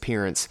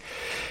disappearance.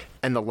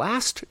 And the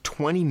last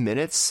 20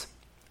 minutes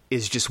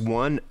is just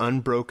one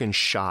unbroken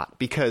shot,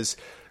 because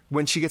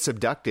when she gets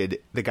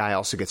abducted, the guy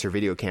also gets her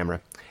video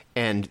camera.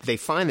 And they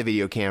find the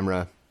video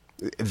camera,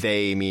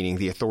 they, meaning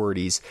the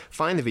authorities,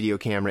 find the video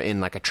camera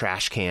in like a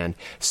trash can.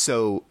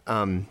 So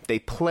they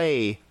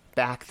play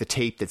back the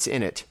tape that's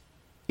in it,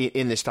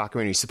 in this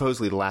documentary,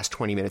 supposedly the last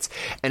 20 minutes.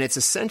 And it's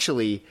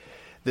essentially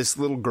this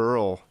little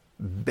girl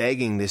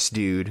begging this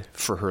dude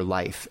for her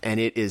life. And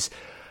it is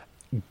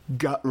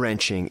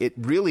gut-wrenching. It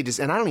really does.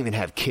 And I don't even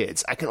have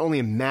kids. I can only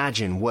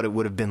imagine what it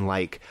would have been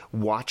like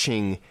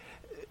watching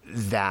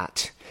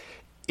that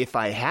if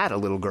I had a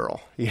little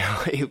girl.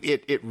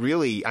 It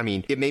really,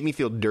 it made me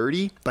feel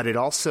dirty, but it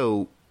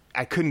also,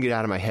 I couldn't get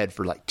out of my head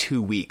for like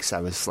 2 weeks.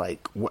 I was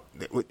like,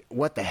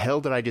 what the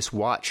hell did I just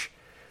watch?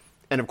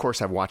 And of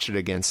course I've watched it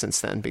again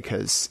since then,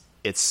 because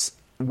it's,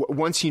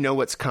 once you know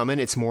what's coming,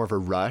 it's more of a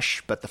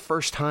rush. But the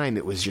first time,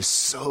 it was just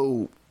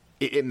so,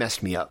 it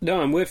messed me up. No,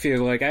 I'm with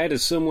you. Like, I had a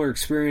similar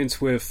experience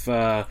with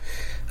Frank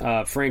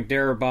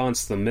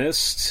Darabont's The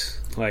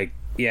Mist. Like,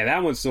 yeah,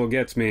 that one still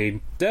gets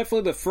me.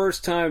 Definitely the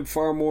first time,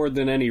 far more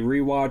than any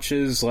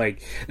rewatches.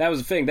 Like, that was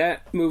the thing.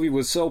 That movie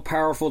was so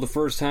powerful the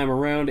first time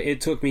around,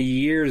 it took me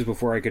years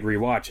before I could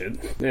rewatch it.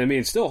 I mean,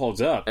 it still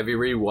holds up. Have you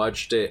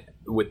rewatched it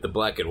with the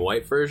black and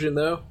white version,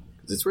 though?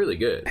 It's really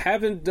good.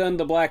 Haven't done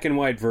the black and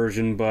white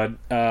version, but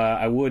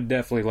I would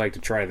definitely like to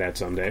try that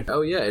someday.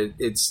 Oh yeah,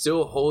 it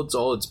still holds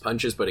all its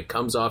punches, but it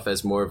comes off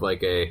as more of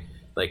like a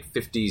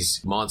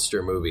 50s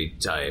monster movie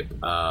type.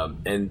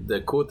 And the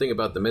cool thing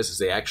about The Mist is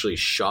they actually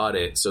shot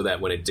it so that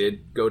when it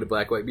did go to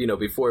black and white,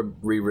 before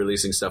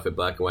re-releasing stuff in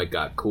black and white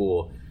got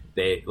cool,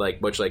 they,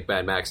 like, much like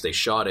Mad Max, they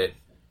shot it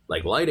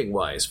like lighting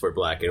wise for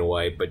black and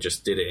white, but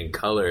just did it in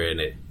color,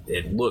 and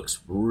it looks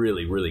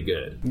really, really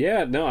good.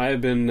 Yeah, no, I've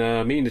been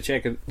meaning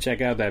to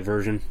check out that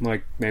version.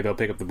 Like, maybe I'll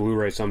pick up the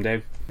Blu-ray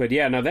someday. But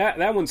yeah, no,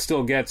 that one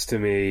still gets to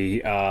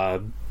me.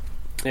 And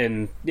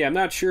yeah, I'm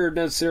not sure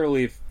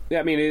necessarily if,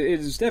 I mean,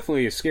 it's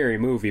definitely a scary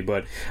movie,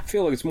 but I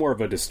feel like it's more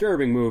of a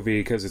disturbing movie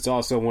because it's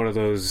also one of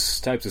those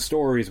types of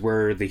stories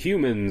where the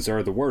humans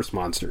are the worst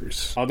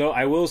monsters. Although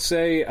I will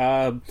say,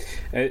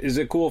 is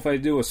it cool if I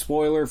do a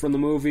spoiler from the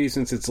movie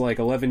since it's like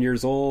 11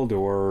 years old,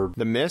 or...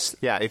 The Mist?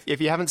 Yeah, if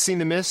you haven't seen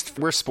The Mist,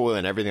 we're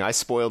spoiling everything. I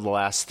spoiled the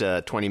last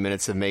 20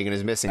 minutes of Megan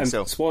is Missing.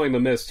 I'm spoiling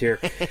The Mist here.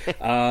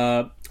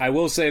 I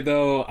will say,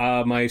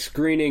 though, my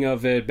screening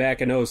of it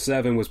back in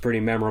 2007 was pretty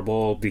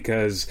memorable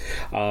because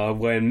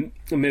when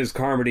Ms.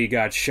 Carmody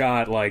got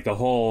shot, like, the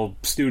whole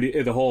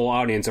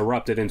audience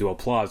erupted into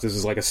applause. This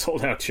is like a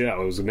sold-out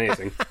show. It was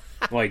amazing.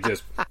 Like,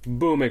 just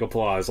booming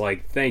applause.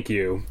 Like, thank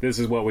you. This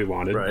is what we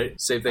wanted. Right.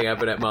 Same thing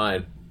happened at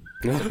mine.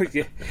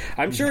 Yeah.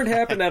 I'm sure it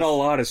happened at a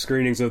lot of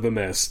screenings of The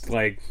Mist.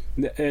 Like,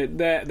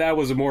 that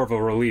was more of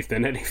a relief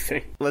than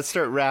anything. Let's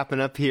start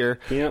wrapping up here.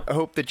 Yep. I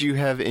hope that you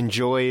have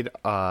enjoyed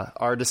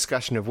our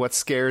discussion of what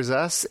scares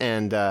us,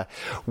 and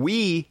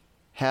we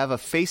have a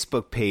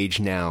Facebook page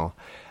now.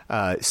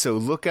 So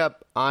look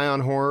up Eye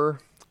on Horror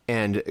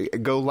and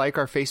go like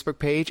our Facebook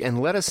page and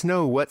let us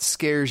know what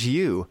scares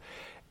you,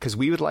 because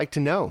we would like to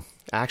know,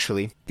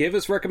 actually. Give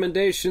us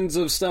recommendations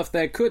of stuff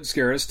that could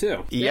scare us,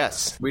 too.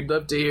 Yes. Yeah, we'd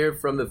love to hear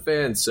from the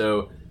fans.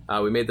 So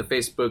we made the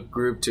Facebook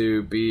group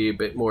to be a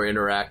bit more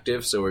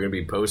interactive, so we're going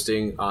to be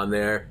posting on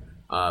there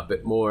a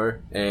bit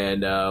more,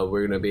 and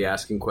we're going to be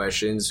asking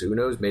questions. Who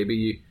knows,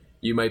 maybe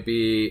you might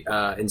be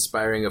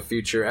inspiring a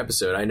future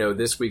episode. I know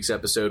this week's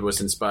episode was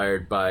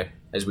inspired by,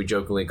 as we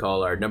jokingly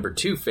call our number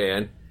 2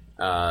 fan,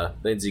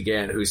 Lindsay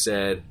Gant, who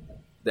said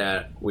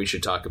that we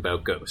should talk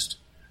about Ghost.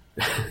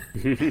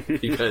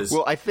 Because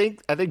well, I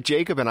think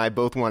Jacob and I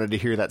both wanted to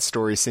hear that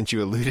story since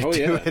you alluded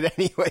to it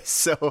anyway.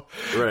 So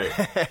right,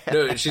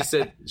 no, she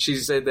said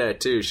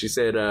that too. She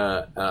said,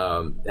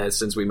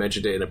 since we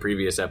mentioned it in a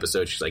previous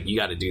episode, she's like, you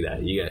got to do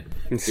that. You got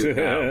to do it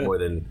now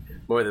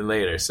more than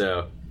later.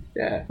 So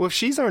yeah. Well, if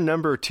she's our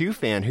number 2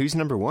 fan, who's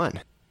number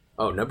 1?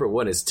 Oh, number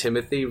 1 is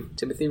Timothy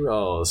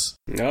Rawls,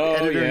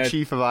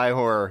 editor-in-chief of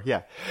iHorror.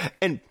 Yeah,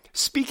 and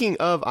speaking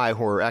of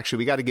iHorror, actually,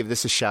 we got to give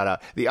this a shout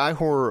out. The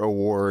iHorror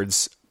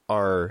Awards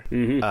are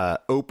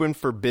open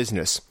for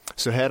business.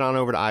 So head on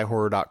over to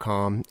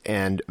ihorror.com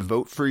and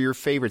vote for your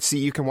favorites. See,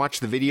 you can watch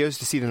the videos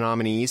to see the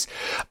nominees.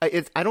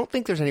 I don't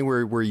think there's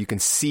anywhere where you can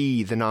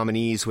see the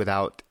nominees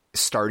without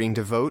starting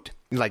to vote,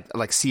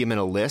 like see them in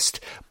a list,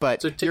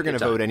 but so you're going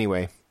to vote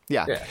anyway.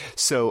 Yeah.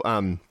 So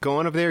go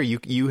on over there.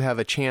 You have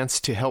a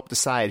chance to help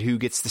decide who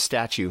gets the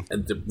statue.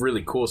 And the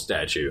really cool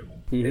statue.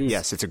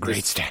 Yes, it's a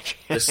great statue.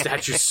 The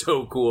statue's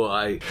so cool.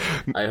 I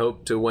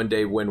hope to one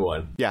day win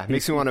one. Yeah,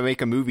 makes me want to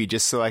make a movie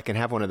just so I can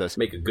have one of those.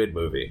 Make a good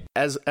movie.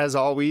 As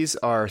always,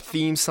 our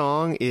theme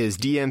song is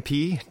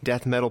DMP,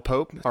 Death Metal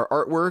Pope. Our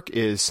artwork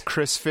is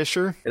Chris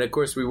Fisher. And of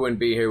course, we wouldn't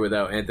be here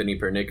without Anthony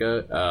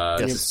Pernica,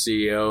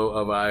 CEO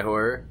of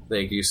iHorror.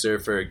 Thank you, sir,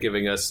 for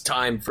giving us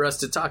time for us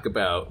to talk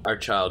about our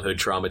childhood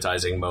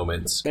traumatizing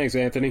moments. Thanks,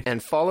 Anthony.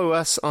 And follow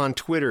us on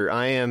Twitter.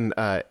 I am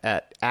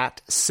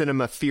at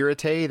Cinema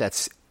Firite.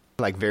 That's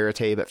like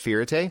verite, but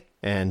Firite.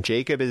 And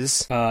Jacob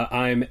is...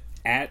 I'm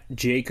at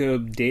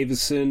Jacob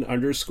Davison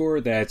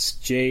 _. That's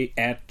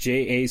at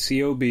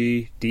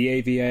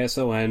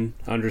JACOBDAVISON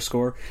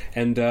 _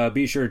 And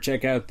be sure to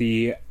check out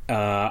the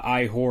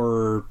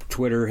iHorror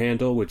Twitter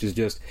handle, which is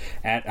just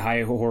at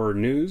iHorror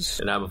News.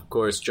 And I'm, of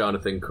course,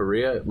 Jonathan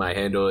Correa. My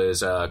handle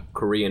is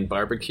Korean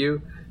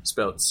Barbecue,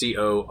 spelled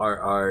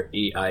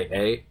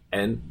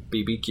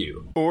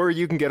CORREIANBBQ. Or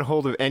you can get a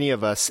hold of any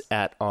of us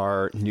at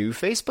our new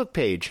Facebook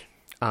page.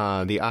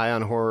 The Eye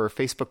on Horror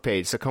Facebook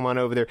page. So come on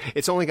over there.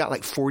 It's only got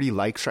like 40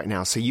 likes right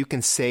now, so you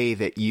can say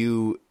that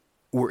you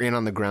were in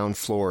on the ground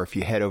floor if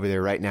you head over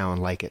there right now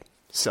and like it.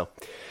 So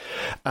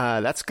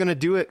that's going to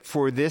do it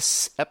for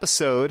this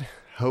episode.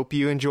 Hope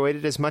you enjoyed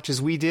it as much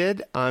as we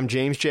did. I'm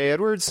James J.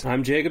 Edwards.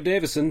 I'm Jacob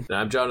Davison. And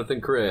I'm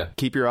Jonathan Correa.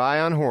 Keep your eye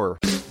on horror.